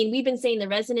 I mean, we've been saying the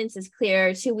resonance is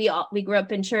clear too. We grew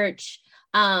up in church.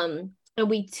 And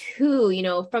we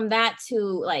too, from that to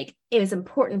like, it was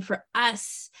important for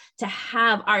us to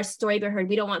have our story be heard.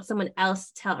 We don't want someone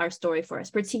else to tell our story for us,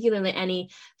 particularly any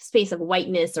space of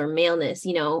whiteness or maleness.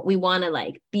 We want to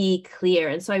like be clear.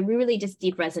 And so I really just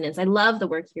deep resonance. I love the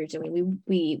work you're doing.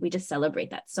 We just celebrate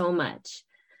that so much.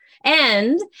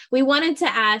 And we wanted to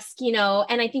ask,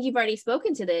 and I think you've already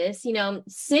spoken to this,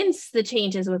 since the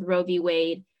changes with Roe v.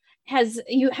 Wade, have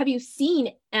you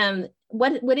seen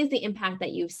what is the impact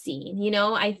that you've seen?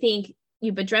 I think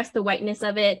you've addressed the whiteness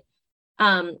of it.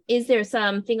 Is there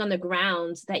something on the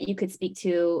ground that you could speak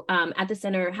to at the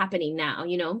center happening now,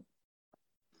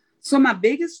 So my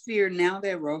biggest fear now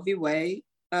that Roe v. Wade,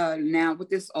 now with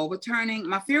this overturning,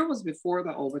 my fear was before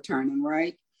the overturning,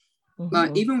 right?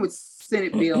 But even with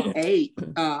Senate Bill 8,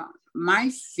 my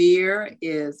fear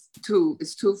is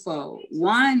twofold.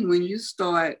 One, when you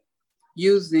start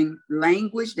using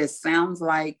language that sounds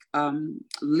like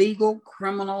legal,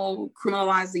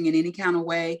 criminalizing in any kind of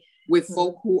way with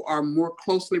folk who are more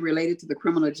closely related to the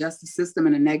criminal justice system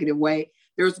in a negative way,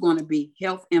 there's going to be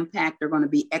health impact, there's going to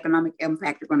be economic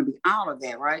impact, there's going to be all of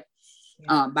that, right?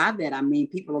 Yeah. By that, I mean,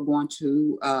 people are going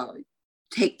to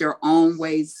take their own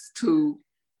ways to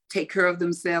take care of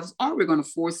themselves, or we're going to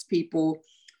force people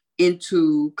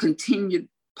into continued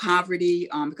poverty,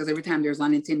 because every time there's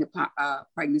unintended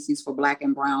pregnancies for Black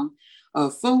and brown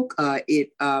folk,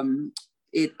 it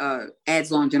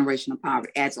adds on to generational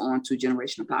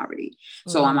poverty.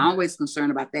 So I'm always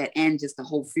concerned about that, and just the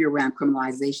whole fear around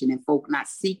criminalization and folk not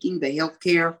seeking the health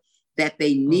care that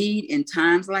they need in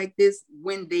times like this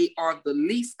when they are the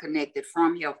least connected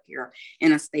from healthcare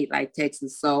in a state like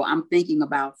Texas. So I'm thinking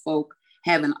about folk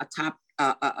having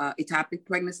ectopic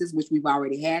pregnancies, which we've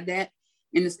already had that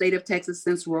in the state of Texas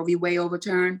since Roe v. Wade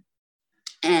overturned,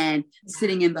 and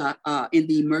sitting in the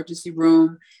emergency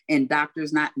room and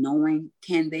doctors not knowing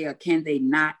can they or can they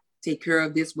not take care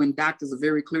of this, when doctors are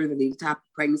very clear that the ectopic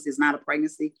pregnancy is not a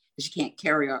pregnancy, because you can't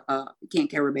carry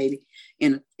a baby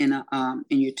in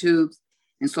your tubes.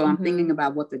 And so I'm thinking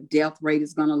about what the death rate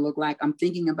is going to look like. I'm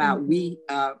thinking about we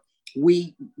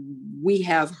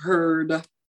have heard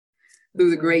through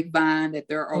the grapevine that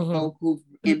there are folk who've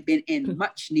been in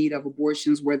much need of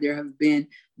abortions, where there have been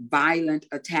violent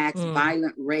attacks,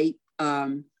 violent rape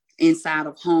inside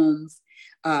of homes,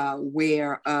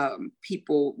 where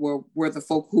people were the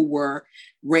folk who were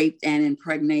raped and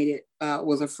impregnated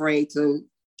was afraid to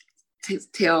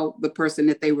tell the person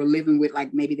that they were living with,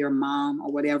 like maybe their mom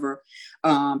or whatever,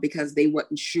 because they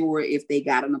wasn't sure if they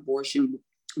got an abortion,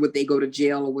 would they go to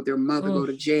jail, or would their mother go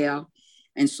to jail?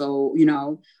 And so,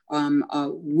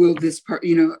 will this,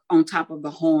 on top of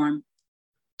the harm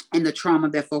and the trauma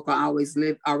that folk are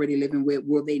already living with,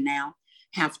 will they now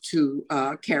have to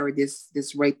carry this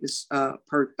rapist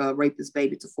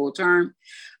baby to full term?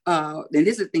 And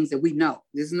these are things that we know.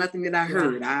 This is nothing that I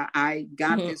heard. I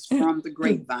got this from the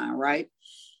grapevine, right?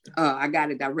 I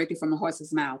got it directly from the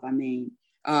horse's mouth. I mean,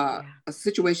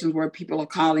 situations where people are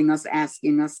calling us,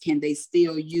 asking us, can they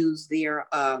still use their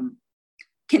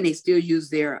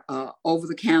over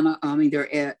the counter?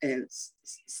 Their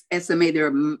SMA,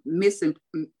 their mice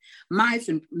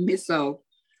and miso.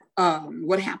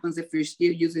 What happens if you're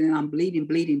still using it? I'm bleeding,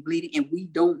 and we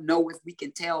don't know if we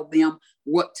can tell them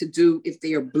what to do if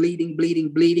they are bleeding.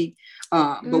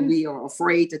 But we are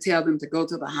afraid to tell them to go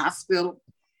to the hospital.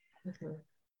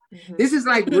 This is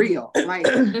like real. Like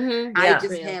I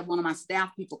just had one of my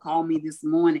staff people call me this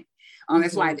morning.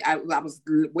 That's why I was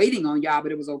waiting on y'all,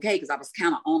 but it was okay because I was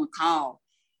kind of on a call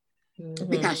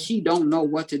because she don't know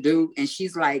what to do. And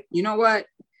she's like, you know what?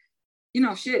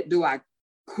 Shit, do I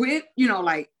quit?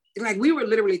 Like we were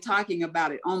literally talking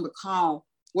about it on the call.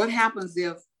 What happens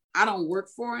if I don't work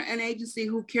for an agency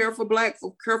who care for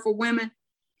women,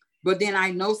 but then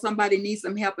I know somebody needs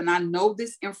some help and I know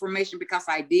this information because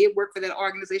I did work for that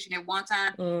organization at one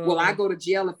time. Will I go to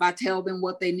jail if I tell them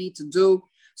what they need to do?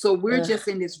 So we're just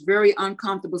in this very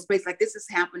uncomfortable space. Like this is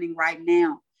happening right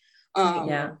now.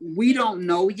 We don't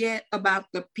know yet about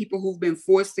the people who've been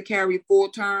forced to carry full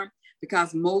term,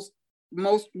 because most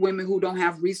women who don't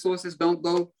have resources don't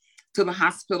go to the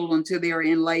hospital until they're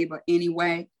in labor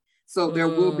anyway. So there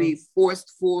will be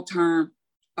forced full term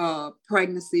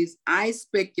pregnancies. I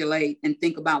speculate and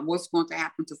think about what's going to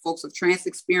happen to folks of trans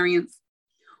experience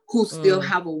who still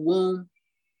have a womb,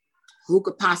 who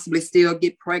could possibly still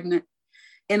get pregnant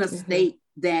in a state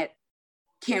that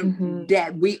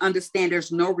that we understand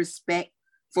there's no respect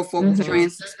for folks of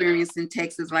trans experience in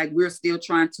Texas. Like we're still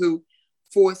trying to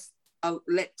force,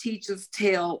 let teachers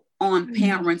tell on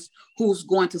parents who's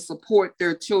going to support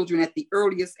their children at the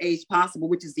earliest age possible,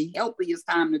 which is the healthiest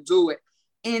time to do it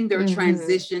in their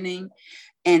transitioning.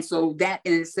 And so that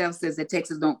in itself says that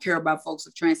Texas don't care about folks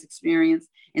of trans experience.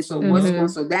 And so what's going,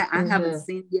 so that I haven't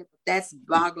seen yet, but that's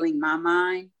boggling my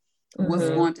mind. What's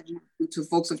going to happen to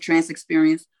folks of trans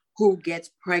experience who gets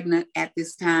pregnant at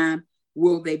this time?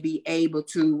 Will they be able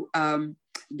to,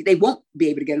 they won't be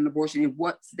able to get an abortion, and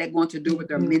what's that going to do with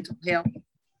their mental health?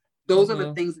 Those are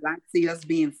the things that I see us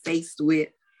being faced with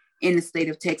in the state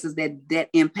of Texas that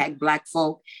impact Black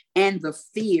folk, and the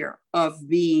fear of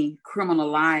being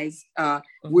criminalized.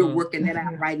 We're working that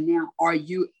out right now. Are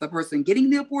you, the person getting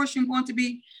the abortion, going to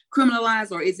be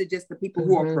criminalized, or is it just the people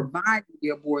who are providing the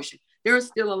abortion? There's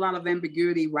still a lot of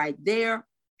ambiguity right there.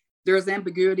 There's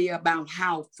ambiguity about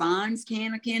how funds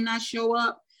can or cannot show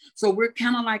up. So we're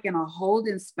kind of like in a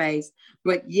holding space,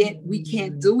 but yet we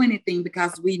can't do anything,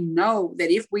 because we know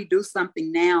that if we do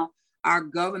something now, our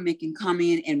government can come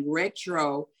in and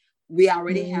retro. We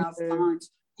already have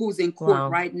funds who's in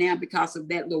court right now because of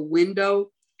that little window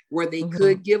where they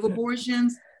could give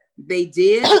abortions. They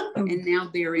did, and now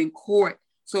they're in court.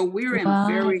 So we're in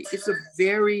it's a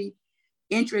very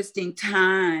interesting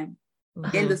time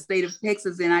in the state of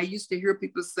Texas. And I used to hear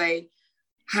people say,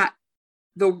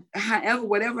 however,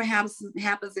 whatever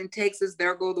happens in Texas,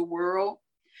 there go the world.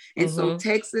 And so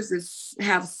Texas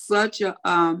have such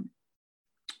an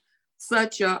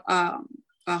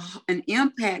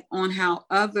impact on how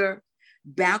other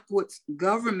backwards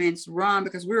governments run,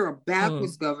 because we're a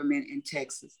backwards government in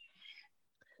Texas,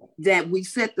 that we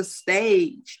set the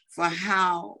stage for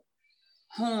how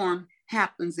harm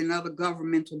happens in other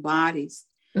governmental bodies.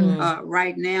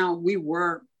 Right now, we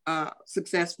were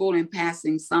successful in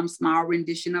passing some small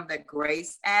rendition of the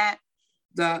GRACE Act,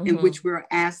 in which we're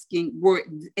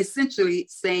essentially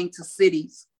saying to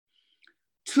cities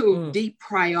to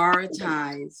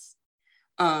deprioritize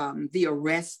the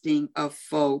arresting of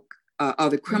folk, or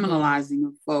the criminalizing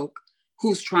of folk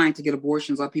who's trying to get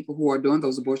abortions, or people who are doing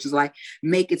those abortions. Like,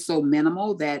 make it so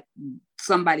minimal that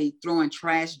somebody throwing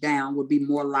trash down would be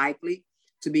more likely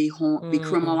to be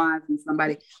criminalized than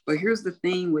somebody. But here's the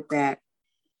thing with that.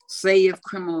 Say if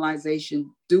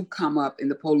criminalization do come up and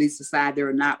the police decide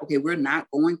they're not, okay, we're not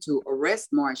going to arrest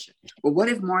Marsha. But what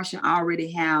if Marsha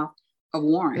already have a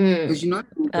warrant? Because so you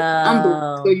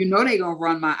know they're gonna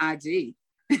run my ID.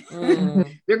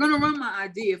 They're gonna run my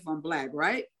ID if I'm Black,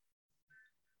 right?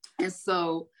 And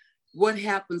so what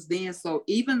happens then? So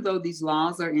even though these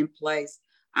laws are in place,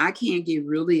 I can't get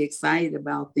really excited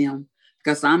about them,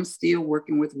 because I'm still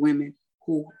working with women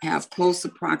who have closer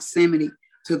proximity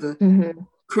to the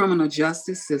criminal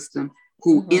justice system,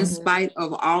 who, in spite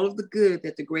of all of the good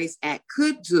that the GRACE Act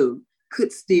could do,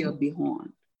 could still be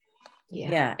harmed.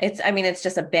 Yeah. It's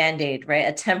just a Band-Aid, right?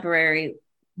 A temporary,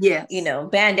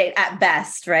 Band-Aid at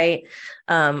best, right?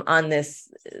 On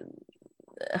this.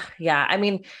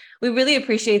 We really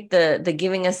appreciate the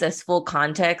giving us this full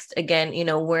context. Again,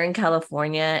 we're in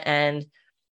California, and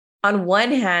on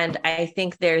one hand, I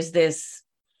think there's this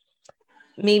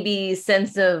maybe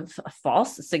sense of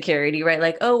false security, right?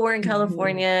 Like, oh, we're in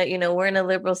California, we're in a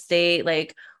liberal state,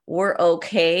 like we're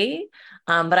okay.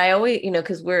 But I always,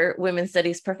 because we're women's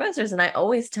studies professors, and I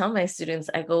always tell my students,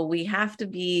 I go, we have to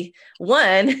be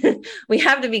we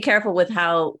have to be careful with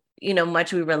how,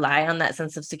 much we rely on that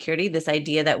sense of security, this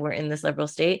idea that we're in this liberal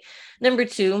state. Number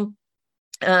two,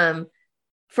 for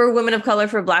women of color,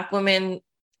 for Black women,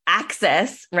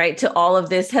 access, right, to all of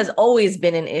this has always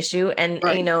been an issue, and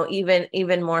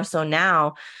even more so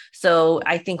now. So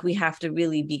I think we have to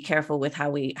really be careful with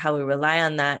how we rely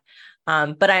on that.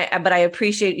 But I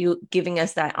appreciate you giving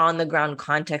us that on the ground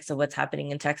context of what's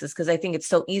happening in Texas, because I think it's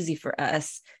so easy for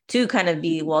us to kind of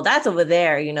be, well, that's over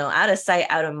there, out of sight,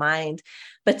 out of mind,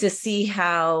 but to see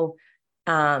how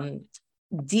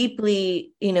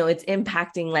deeply, it's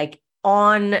impacting, like,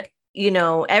 on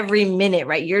every minute,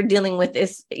 right? You're dealing with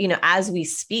this, as we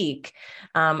speak,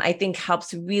 I think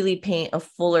helps really paint a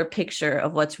fuller picture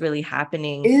of what's really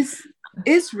happening.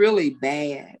 It's really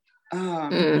bad.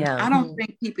 I don't Mm.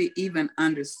 think people even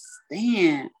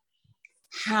understand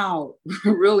how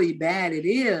really bad it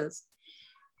is.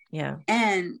 Yeah.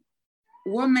 And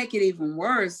what make it even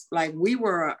worse, like we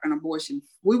were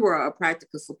a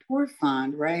practical support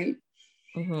fund, right?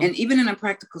 Mhm. And even in a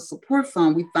practical support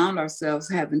fund, we found ourselves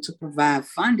having to provide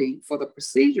funding for the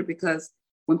procedure, because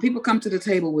when people come to the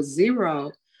table with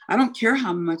zero, I don't care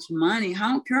how much money, I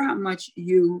don't care how much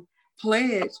you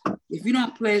pledge. If you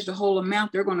don't pledge the whole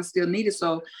amount, they're going to still need it.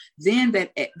 So then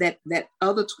that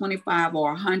other $25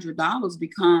 or $100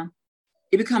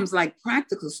 becomes like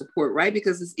practical support, right?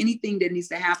 Because it's anything that needs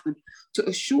to happen to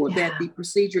assure that the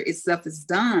procedure itself is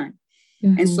done.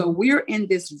 And so we're in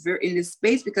this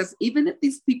space, because even if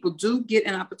these people do get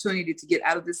an opportunity to get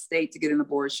out of this state to get an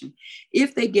abortion,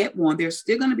 if they get one, they're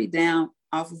still going to be down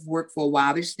off of work for a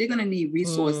while. They're still going to need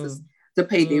resources to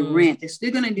pay their rent. They're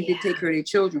still going to need to take care of their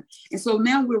children. And so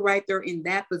now we're right there in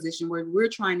that position where we're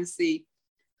trying to see,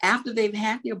 after they've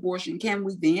had the abortion, can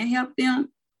we then help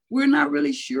them? We're not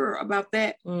really sure about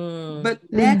that, but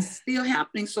that's still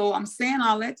happening. So I'm saying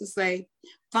all that to say,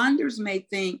 funders may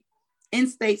think in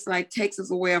states like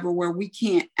Texas or wherever, where we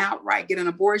can't outright get an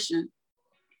abortion,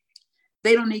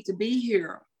 they don't need to be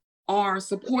here, or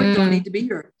support don't need to be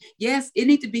here. Yes, it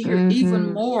needs to be here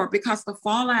even more, because the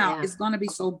fallout is going to be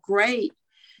so great.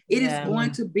 It is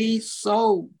going to be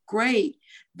so great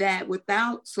that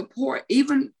without support,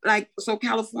 even like, so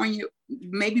California,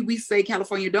 maybe we say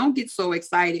California, don't get so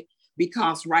excited,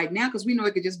 because right now, because we know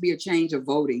it could just be a change of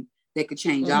voting that could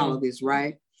change all of this,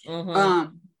 right?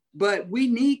 But we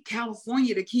need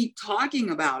California to keep talking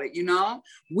about it,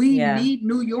 we need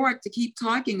New York to keep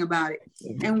talking about it.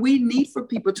 And we need for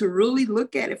people to really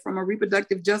look at it from a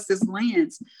reproductive justice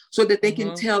lens, so that they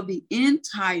can tell the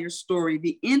entire story,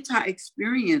 the entire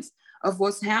experience of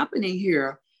what's happening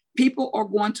here. People are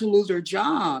going to lose their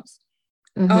jobs.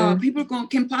 People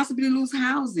can possibly lose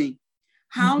housing.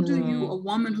 How do you,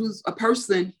 a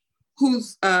person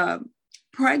who's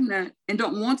pregnant and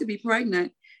don't want to be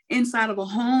pregnant, inside of a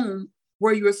home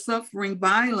where you're suffering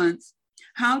violence,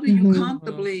 how do you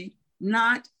comfortably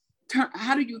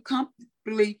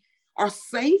or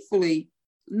safely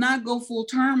not go full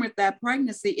term with that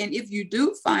pregnancy? And if you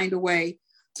do find a way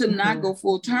to not go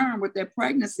full term with that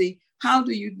pregnancy, how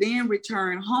do you then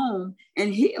return home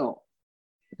and heal?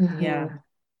 There's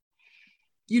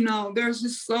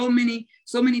just so many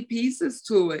pieces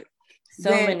to it. So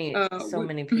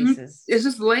many pieces. It's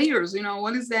just layers.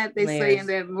 What is that they say in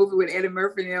that movie with Eddie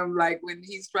Murphy and him, like when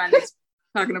he's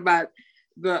talking about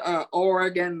the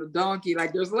org and the donkey,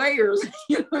 like there's layers.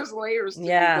 There's layers to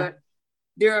it, but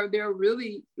there are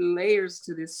really layers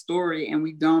to this story, and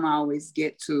we don't always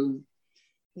get to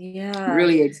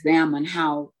really examine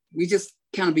how we just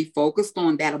kind of be focused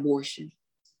on that abortion.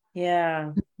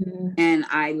 And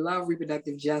I love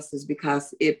reproductive justice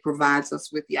because it provides us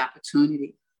with the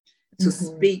opportunity to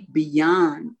speak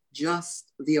beyond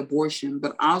just the abortion,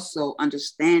 but also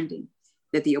understanding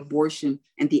that the abortion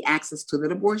and the access to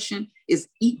that abortion is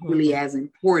equally as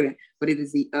important, but it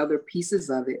is the other pieces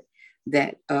of it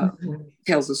that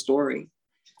tells a story.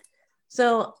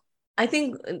 So I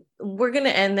think we're going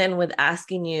to end then with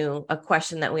asking you a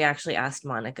question that we actually asked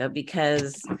Monica,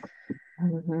 because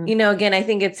again, I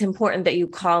think it's important that you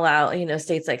call out,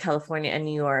 states like California and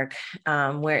New York,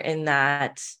 where in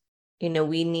that,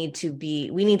 we need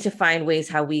to find ways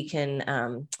how we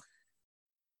can,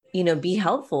 be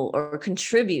helpful or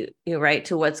contribute, right,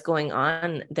 to what's going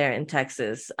on there in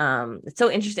Texas. It's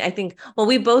so interesting. I think, well,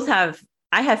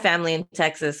 I have family in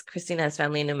Texas. Christina has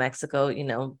family in New Mexico,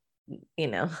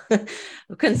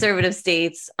 conservative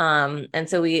states. And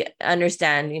so we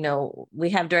understand, we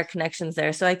have direct connections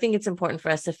there. So I think it's important for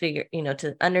us to figure,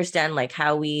 to understand like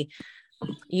how we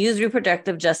use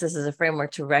reproductive justice as a framework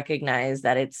to recognize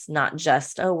that it's not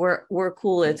just, we're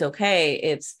cool, it's okay.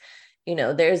 It's,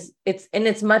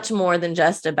 it's much more than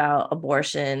just about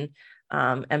abortion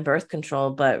and birth control,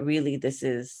 but really this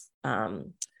is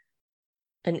an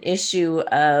issue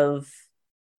of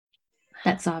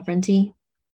that sovereignty.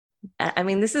 I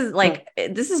mean, this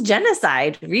is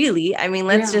genocide, really. I mean,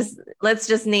 let's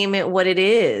just name it what it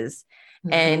is.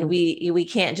 And we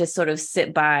can't just sort of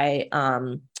sit by,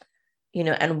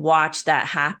 and watch that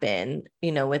happen,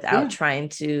 without trying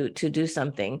to do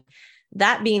something.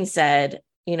 That being said,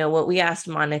 what we asked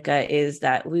Monica is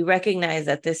that we recognize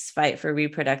that this fight for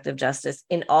reproductive justice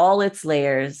in all its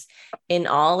layers, in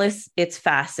all its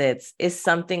facets, is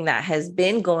something that has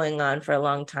been going on for a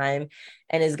long time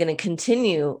and is going to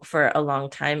continue for a long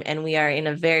time. And we are in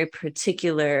a very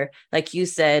particular, like you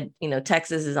said,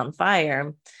 Texas is on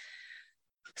fire.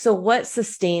 So what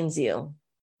sustains you?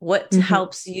 What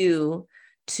helps you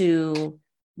to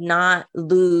not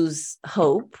lose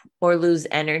hope or lose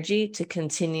energy to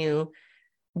continue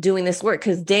doing this work?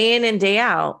 Because day in and day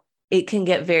out, it can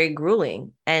get very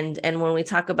grueling. And when we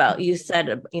talk about, you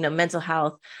said, mental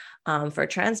health for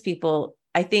trans people,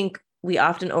 I think we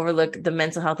often overlook the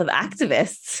mental health of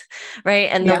activists, right?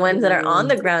 And the ones that are on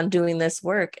the ground doing this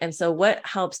work. And so what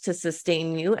helps to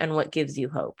sustain you and what gives you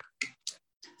hope?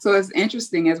 So it's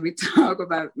interesting as we talk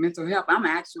about mental health, I'm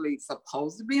actually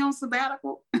supposed to be on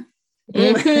sabbatical.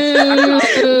 We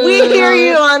hear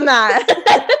you on that.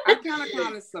 I kind of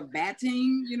call it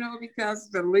sabbating, because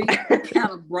the lead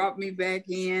kind of brought me back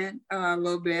in a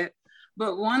little bit.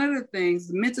 But one of the things,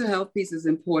 the mental health piece is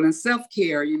important.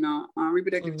 Self-care,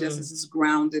 reproductive justice is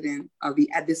grounded in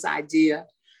this idea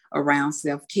around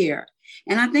self-care.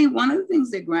 And I think one of the things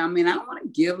that ground me, and I don't want to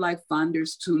give like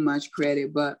funders too much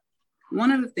credit, but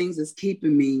one of the things that's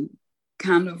keeping me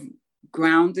kind of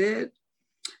grounded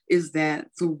is that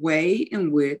the way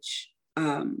in which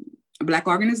Black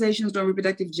organizations doing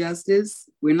reproductive justice,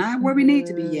 we're not where we need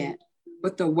to be yet,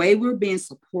 but the way we're being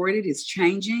supported is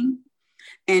changing.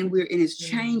 And it's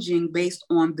changing based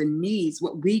on the needs,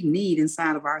 what we need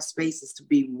inside of our spaces to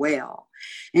be well.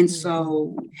 And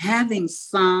so having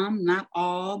some, not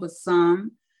all, but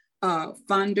some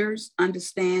funders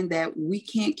understand that we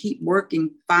can't keep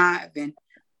working 5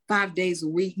 days a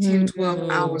week, 10, 12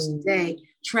 hours a day,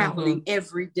 traveling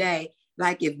every day.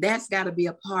 Like if that's got to be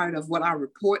a part of what our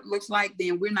report looks like,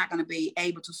 then we're not going to be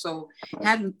able to. So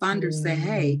having funders say,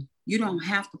 hey, you don't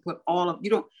have to put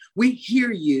we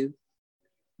hear you,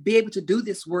 be able to do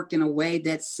this work in a way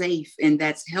that's safe and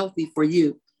that's healthy for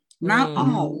you. Not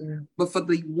all, but for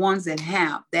the ones that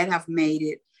have made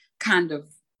it kind of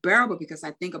bearable, because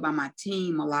I think about my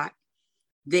team a lot.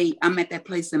 I'm at that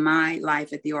place in my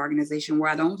life at the organization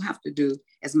where I don't have to do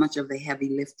as much of the heavy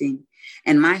lifting.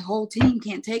 And my whole team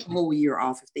can't take a whole year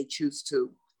off if they choose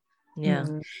to. Yeah.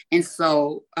 And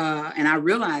so, and I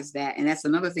realized that, and that's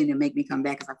another thing that make me come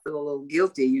back, because I feel a little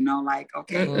guilty, like,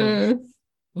 okay,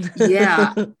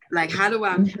 yeah, like how do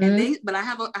I, but I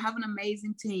have an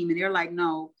amazing team, and they're like,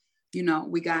 no,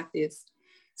 we got this.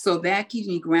 So that keeps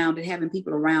me grounded. Having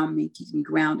people around me keeps me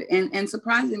grounded. And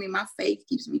surprisingly, my faith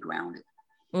keeps me grounded.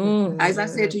 As I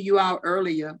said to you all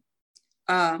earlier,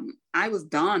 I was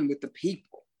done with the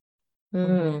people,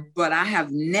 but I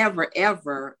have never,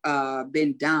 ever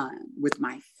been done with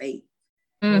my faith.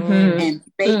 And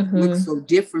faith looks so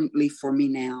differently for me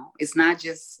now. It's not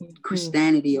just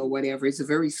Christianity or whatever. It's a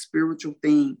very spiritual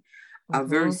thing, a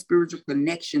very spiritual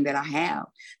connection that I have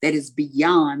that is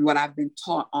beyond what I've been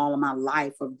taught all of my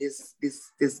life of this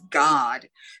God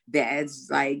that's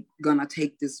like gonna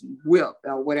take this whip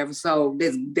or whatever. So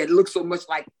that looks so much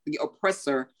like the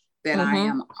oppressor that I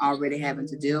am already having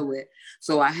to deal with.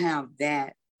 So I have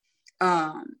that.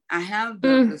 I have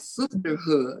the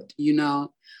sisterhood,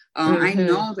 I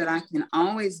know that I can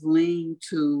always lean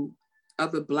to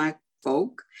other Black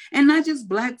folk, and not just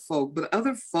Black folk, but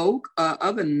other folk, I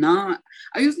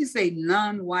usually say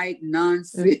non-white,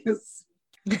 non-cis.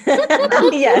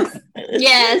 Yes.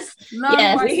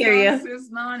 Non-white, we hear you. Non-cis,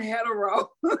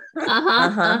 non-hetero.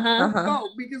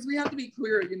 Because we have to be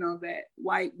clear, that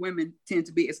white women tend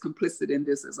to be as complicit in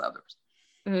this as others.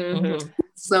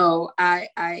 So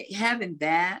I having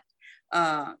that,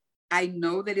 I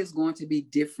know that it's going to be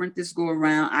different this go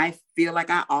around. I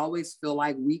always feel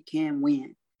like we can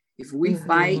win. If we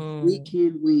fight, we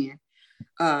can win.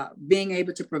 Being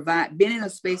able to provide, being in a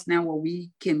space now where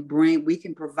we can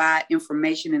provide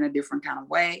information in a different kind of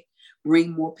way,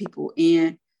 bring more people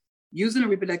in. Using the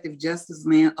reproductive justice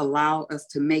lens allow us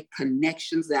to make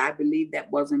connections that I believe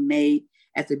that wasn't made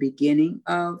at the beginning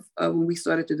of when we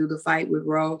started to do the fight with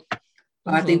Roe.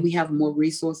 I think we have more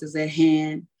resources at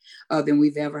hand than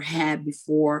we've ever had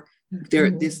before.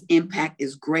 This impact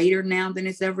is greater now than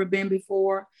it's ever been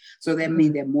before. So that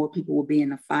means that more people will be in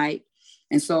the fight.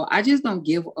 And so I just don't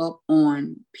give up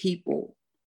on people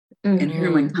and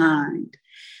humankind.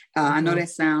 I know that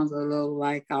sounds a little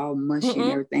like all mushy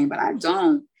and everything, but I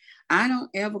don't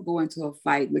ever go into a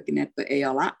fight looking at the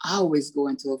L. I always go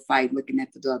into a fight looking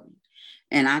at the W.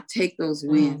 And I take those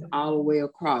wins all the way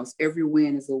across. Every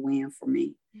win is a win for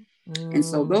me. And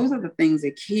so those are the things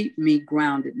that keep me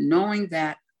grounded, knowing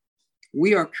that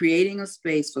we are creating a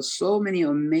space for so many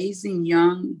amazing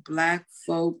young Black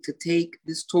folk to take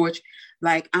this torch.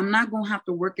 Like, I'm not going to have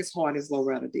to work as hard as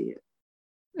Loretta did.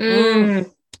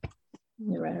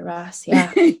 Loretta Ross,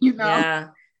 yeah. Yeah.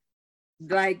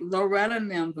 Like Loretta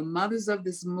and them, the mothers of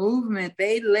this movement,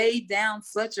 they laid down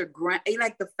such a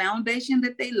like the foundation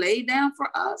that they laid down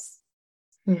for us.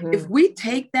 If we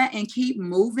take that and keep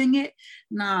moving it,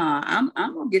 I'm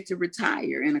gonna get to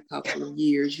retire in a couple of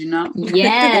years, Yes.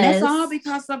 And that's all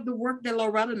because of the work that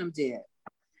Loretta and them did.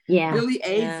 Yeah. Billy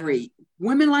Avery,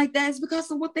 women like that, is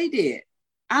because of what they did.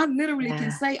 I literally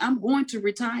can say I'm going to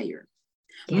retire.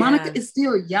 Yeah. Monica is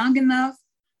still young enough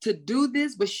to do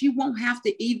this, but she won't have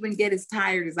to even get as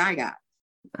tired as I got,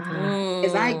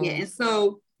 as I get. And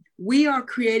so we are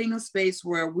creating a space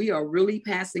where we are really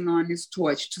passing on this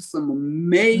torch to some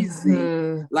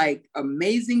amazing,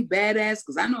 amazing badass,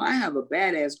 because I know I have a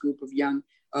badass group of young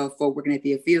folk working at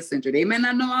the Field Center. They may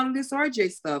not know all of this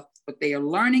RJ stuff, but they are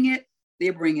learning it.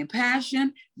 They're bringing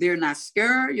passion. They're not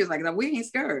scared. You're like, no, we ain't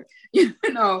scared.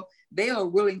 They are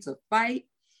willing to fight.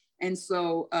 And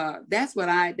so that's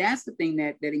the thing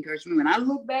that encouraged me. When I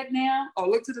look back now or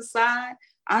look to the side,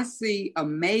 I see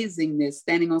amazingness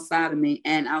standing on side of me.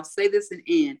 And I'll say this in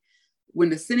the end. When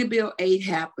the Senate Bill 8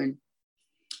 happened,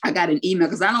 I got an email,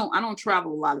 because I don't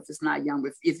travel a lot if it's not young.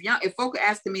 If folk are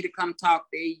asking me to come talk,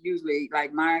 they usually,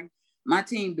 like my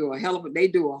team do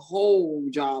a whole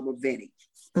job of vetting.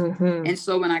 And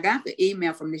so when I got the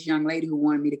email from this young lady who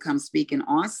wanted me to come speak in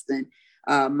Austin,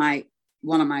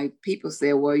 one of my people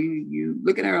said, well, you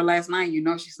look at her last night,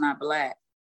 she's not Black.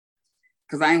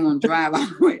 Because I ain't want to drive all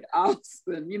the way to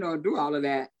Austin, do all of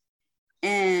that.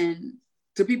 And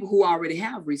to people who already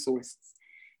have resources.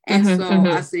 And so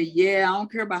I said, I don't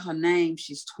care about her name.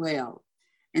 She's 12.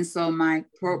 And so my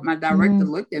director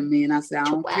looked at me and I said,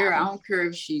 I don't care. I don't care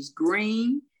if she's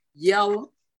green,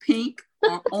 yellow, pink,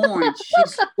 or orange.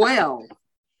 She's 12.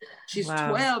 She's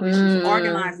 12 and she's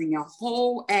organizing a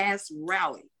whole ass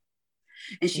rally.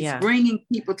 And she's bringing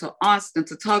people to Austin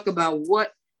to talk about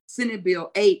what Senate Bill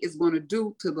 8 is going to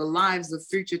do to the lives of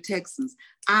future Texans.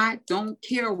 I don't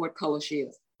care what color she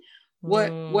is.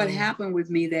 What happened with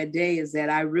me that day is that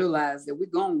I realized that we're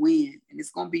going to win, and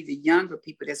it's going to be the younger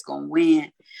people that's going to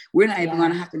win. We're not even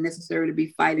going to have to necessarily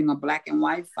be fighting a black and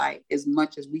white fight as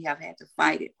much as we have had to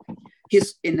fight it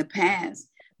in the past.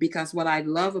 Because what I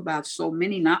love about so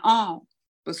many, not all,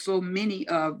 but so many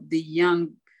of the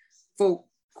young folk,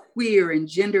 queer and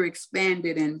gender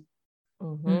expanded and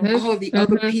all the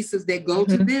other pieces that go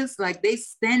to this, like they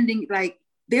standing, like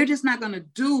they're just not going to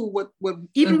do what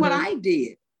I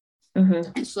did.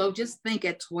 And so just think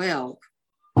at 12,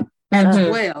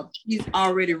 she's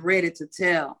already ready to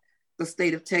tell the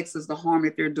state of Texas the harm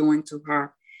that they're doing to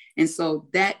her. And so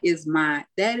that is my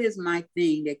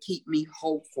thing that keep me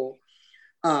hopeful,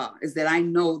 is that I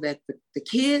know that the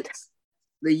kids,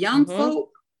 the young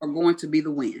folk are going to be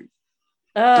the win.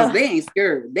 Because they ain't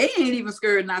scared. They ain't even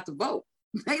scared not to vote.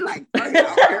 They like,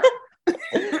 I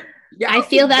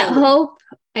feel that hope.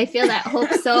 I feel that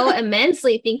hope so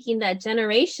immensely, thinking that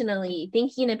generationally,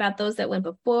 thinking about those that went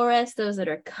before us, those that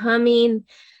are coming.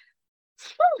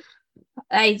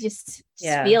 I just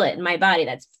feel it in my body.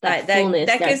 That's fullness.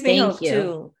 That gives me hope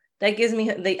too. That gives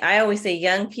me, I always say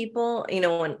young people,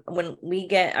 when we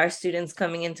get our students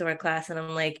coming into our class and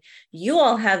I'm like, you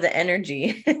all have the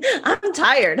energy. I'm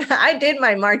tired. I did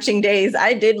my marching days.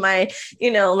 I did my,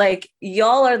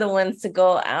 y'all are the ones to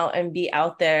go out and be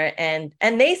out there. And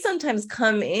they sometimes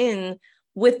come in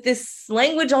with this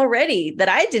language already that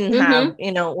I didn't have,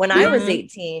 when I was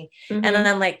 18. And then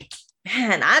I'm like,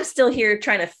 man, I'm still here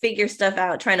trying to figure stuff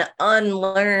out, trying to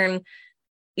unlearn,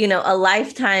 a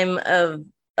lifetime of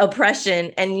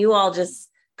oppression, and you all just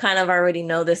kind of already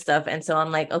know this stuff. And so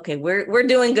I'm like, okay, we're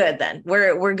doing good then.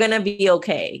 We're gonna be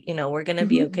okay. We're gonna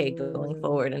be okay going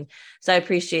forward. And so I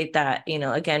appreciate that,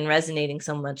 again, resonating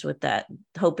so much with that.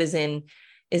 Hope is in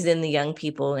the young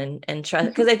people and trust,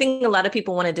 because I think a lot of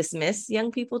people want to dismiss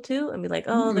young people too and be like,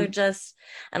 oh, they're just,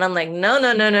 and I'm like, no.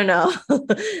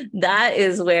 That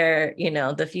is where,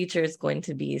 the future is going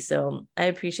to be. So I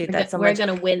appreciate that so much. We're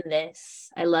gonna win this.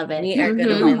 I love it. We are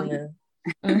gonna win this.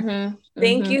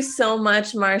 Thank you so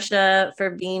much, Marsha,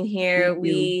 for being here.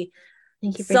 We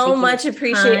so much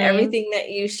appreciate everything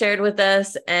that you shared with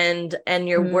us and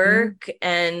your work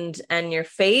and your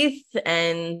faith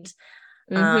and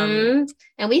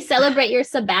we celebrate your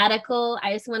sabbatical.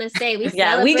 I just want to say we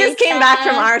just came back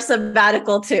from our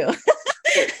sabbatical too.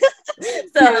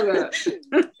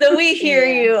 So we hear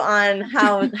you on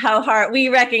how hard, we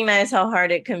recognize how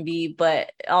hard it can be,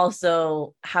 but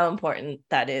also how important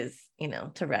that is,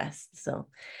 to rest. So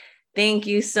thank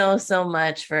you so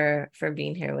much for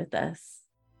being here with us.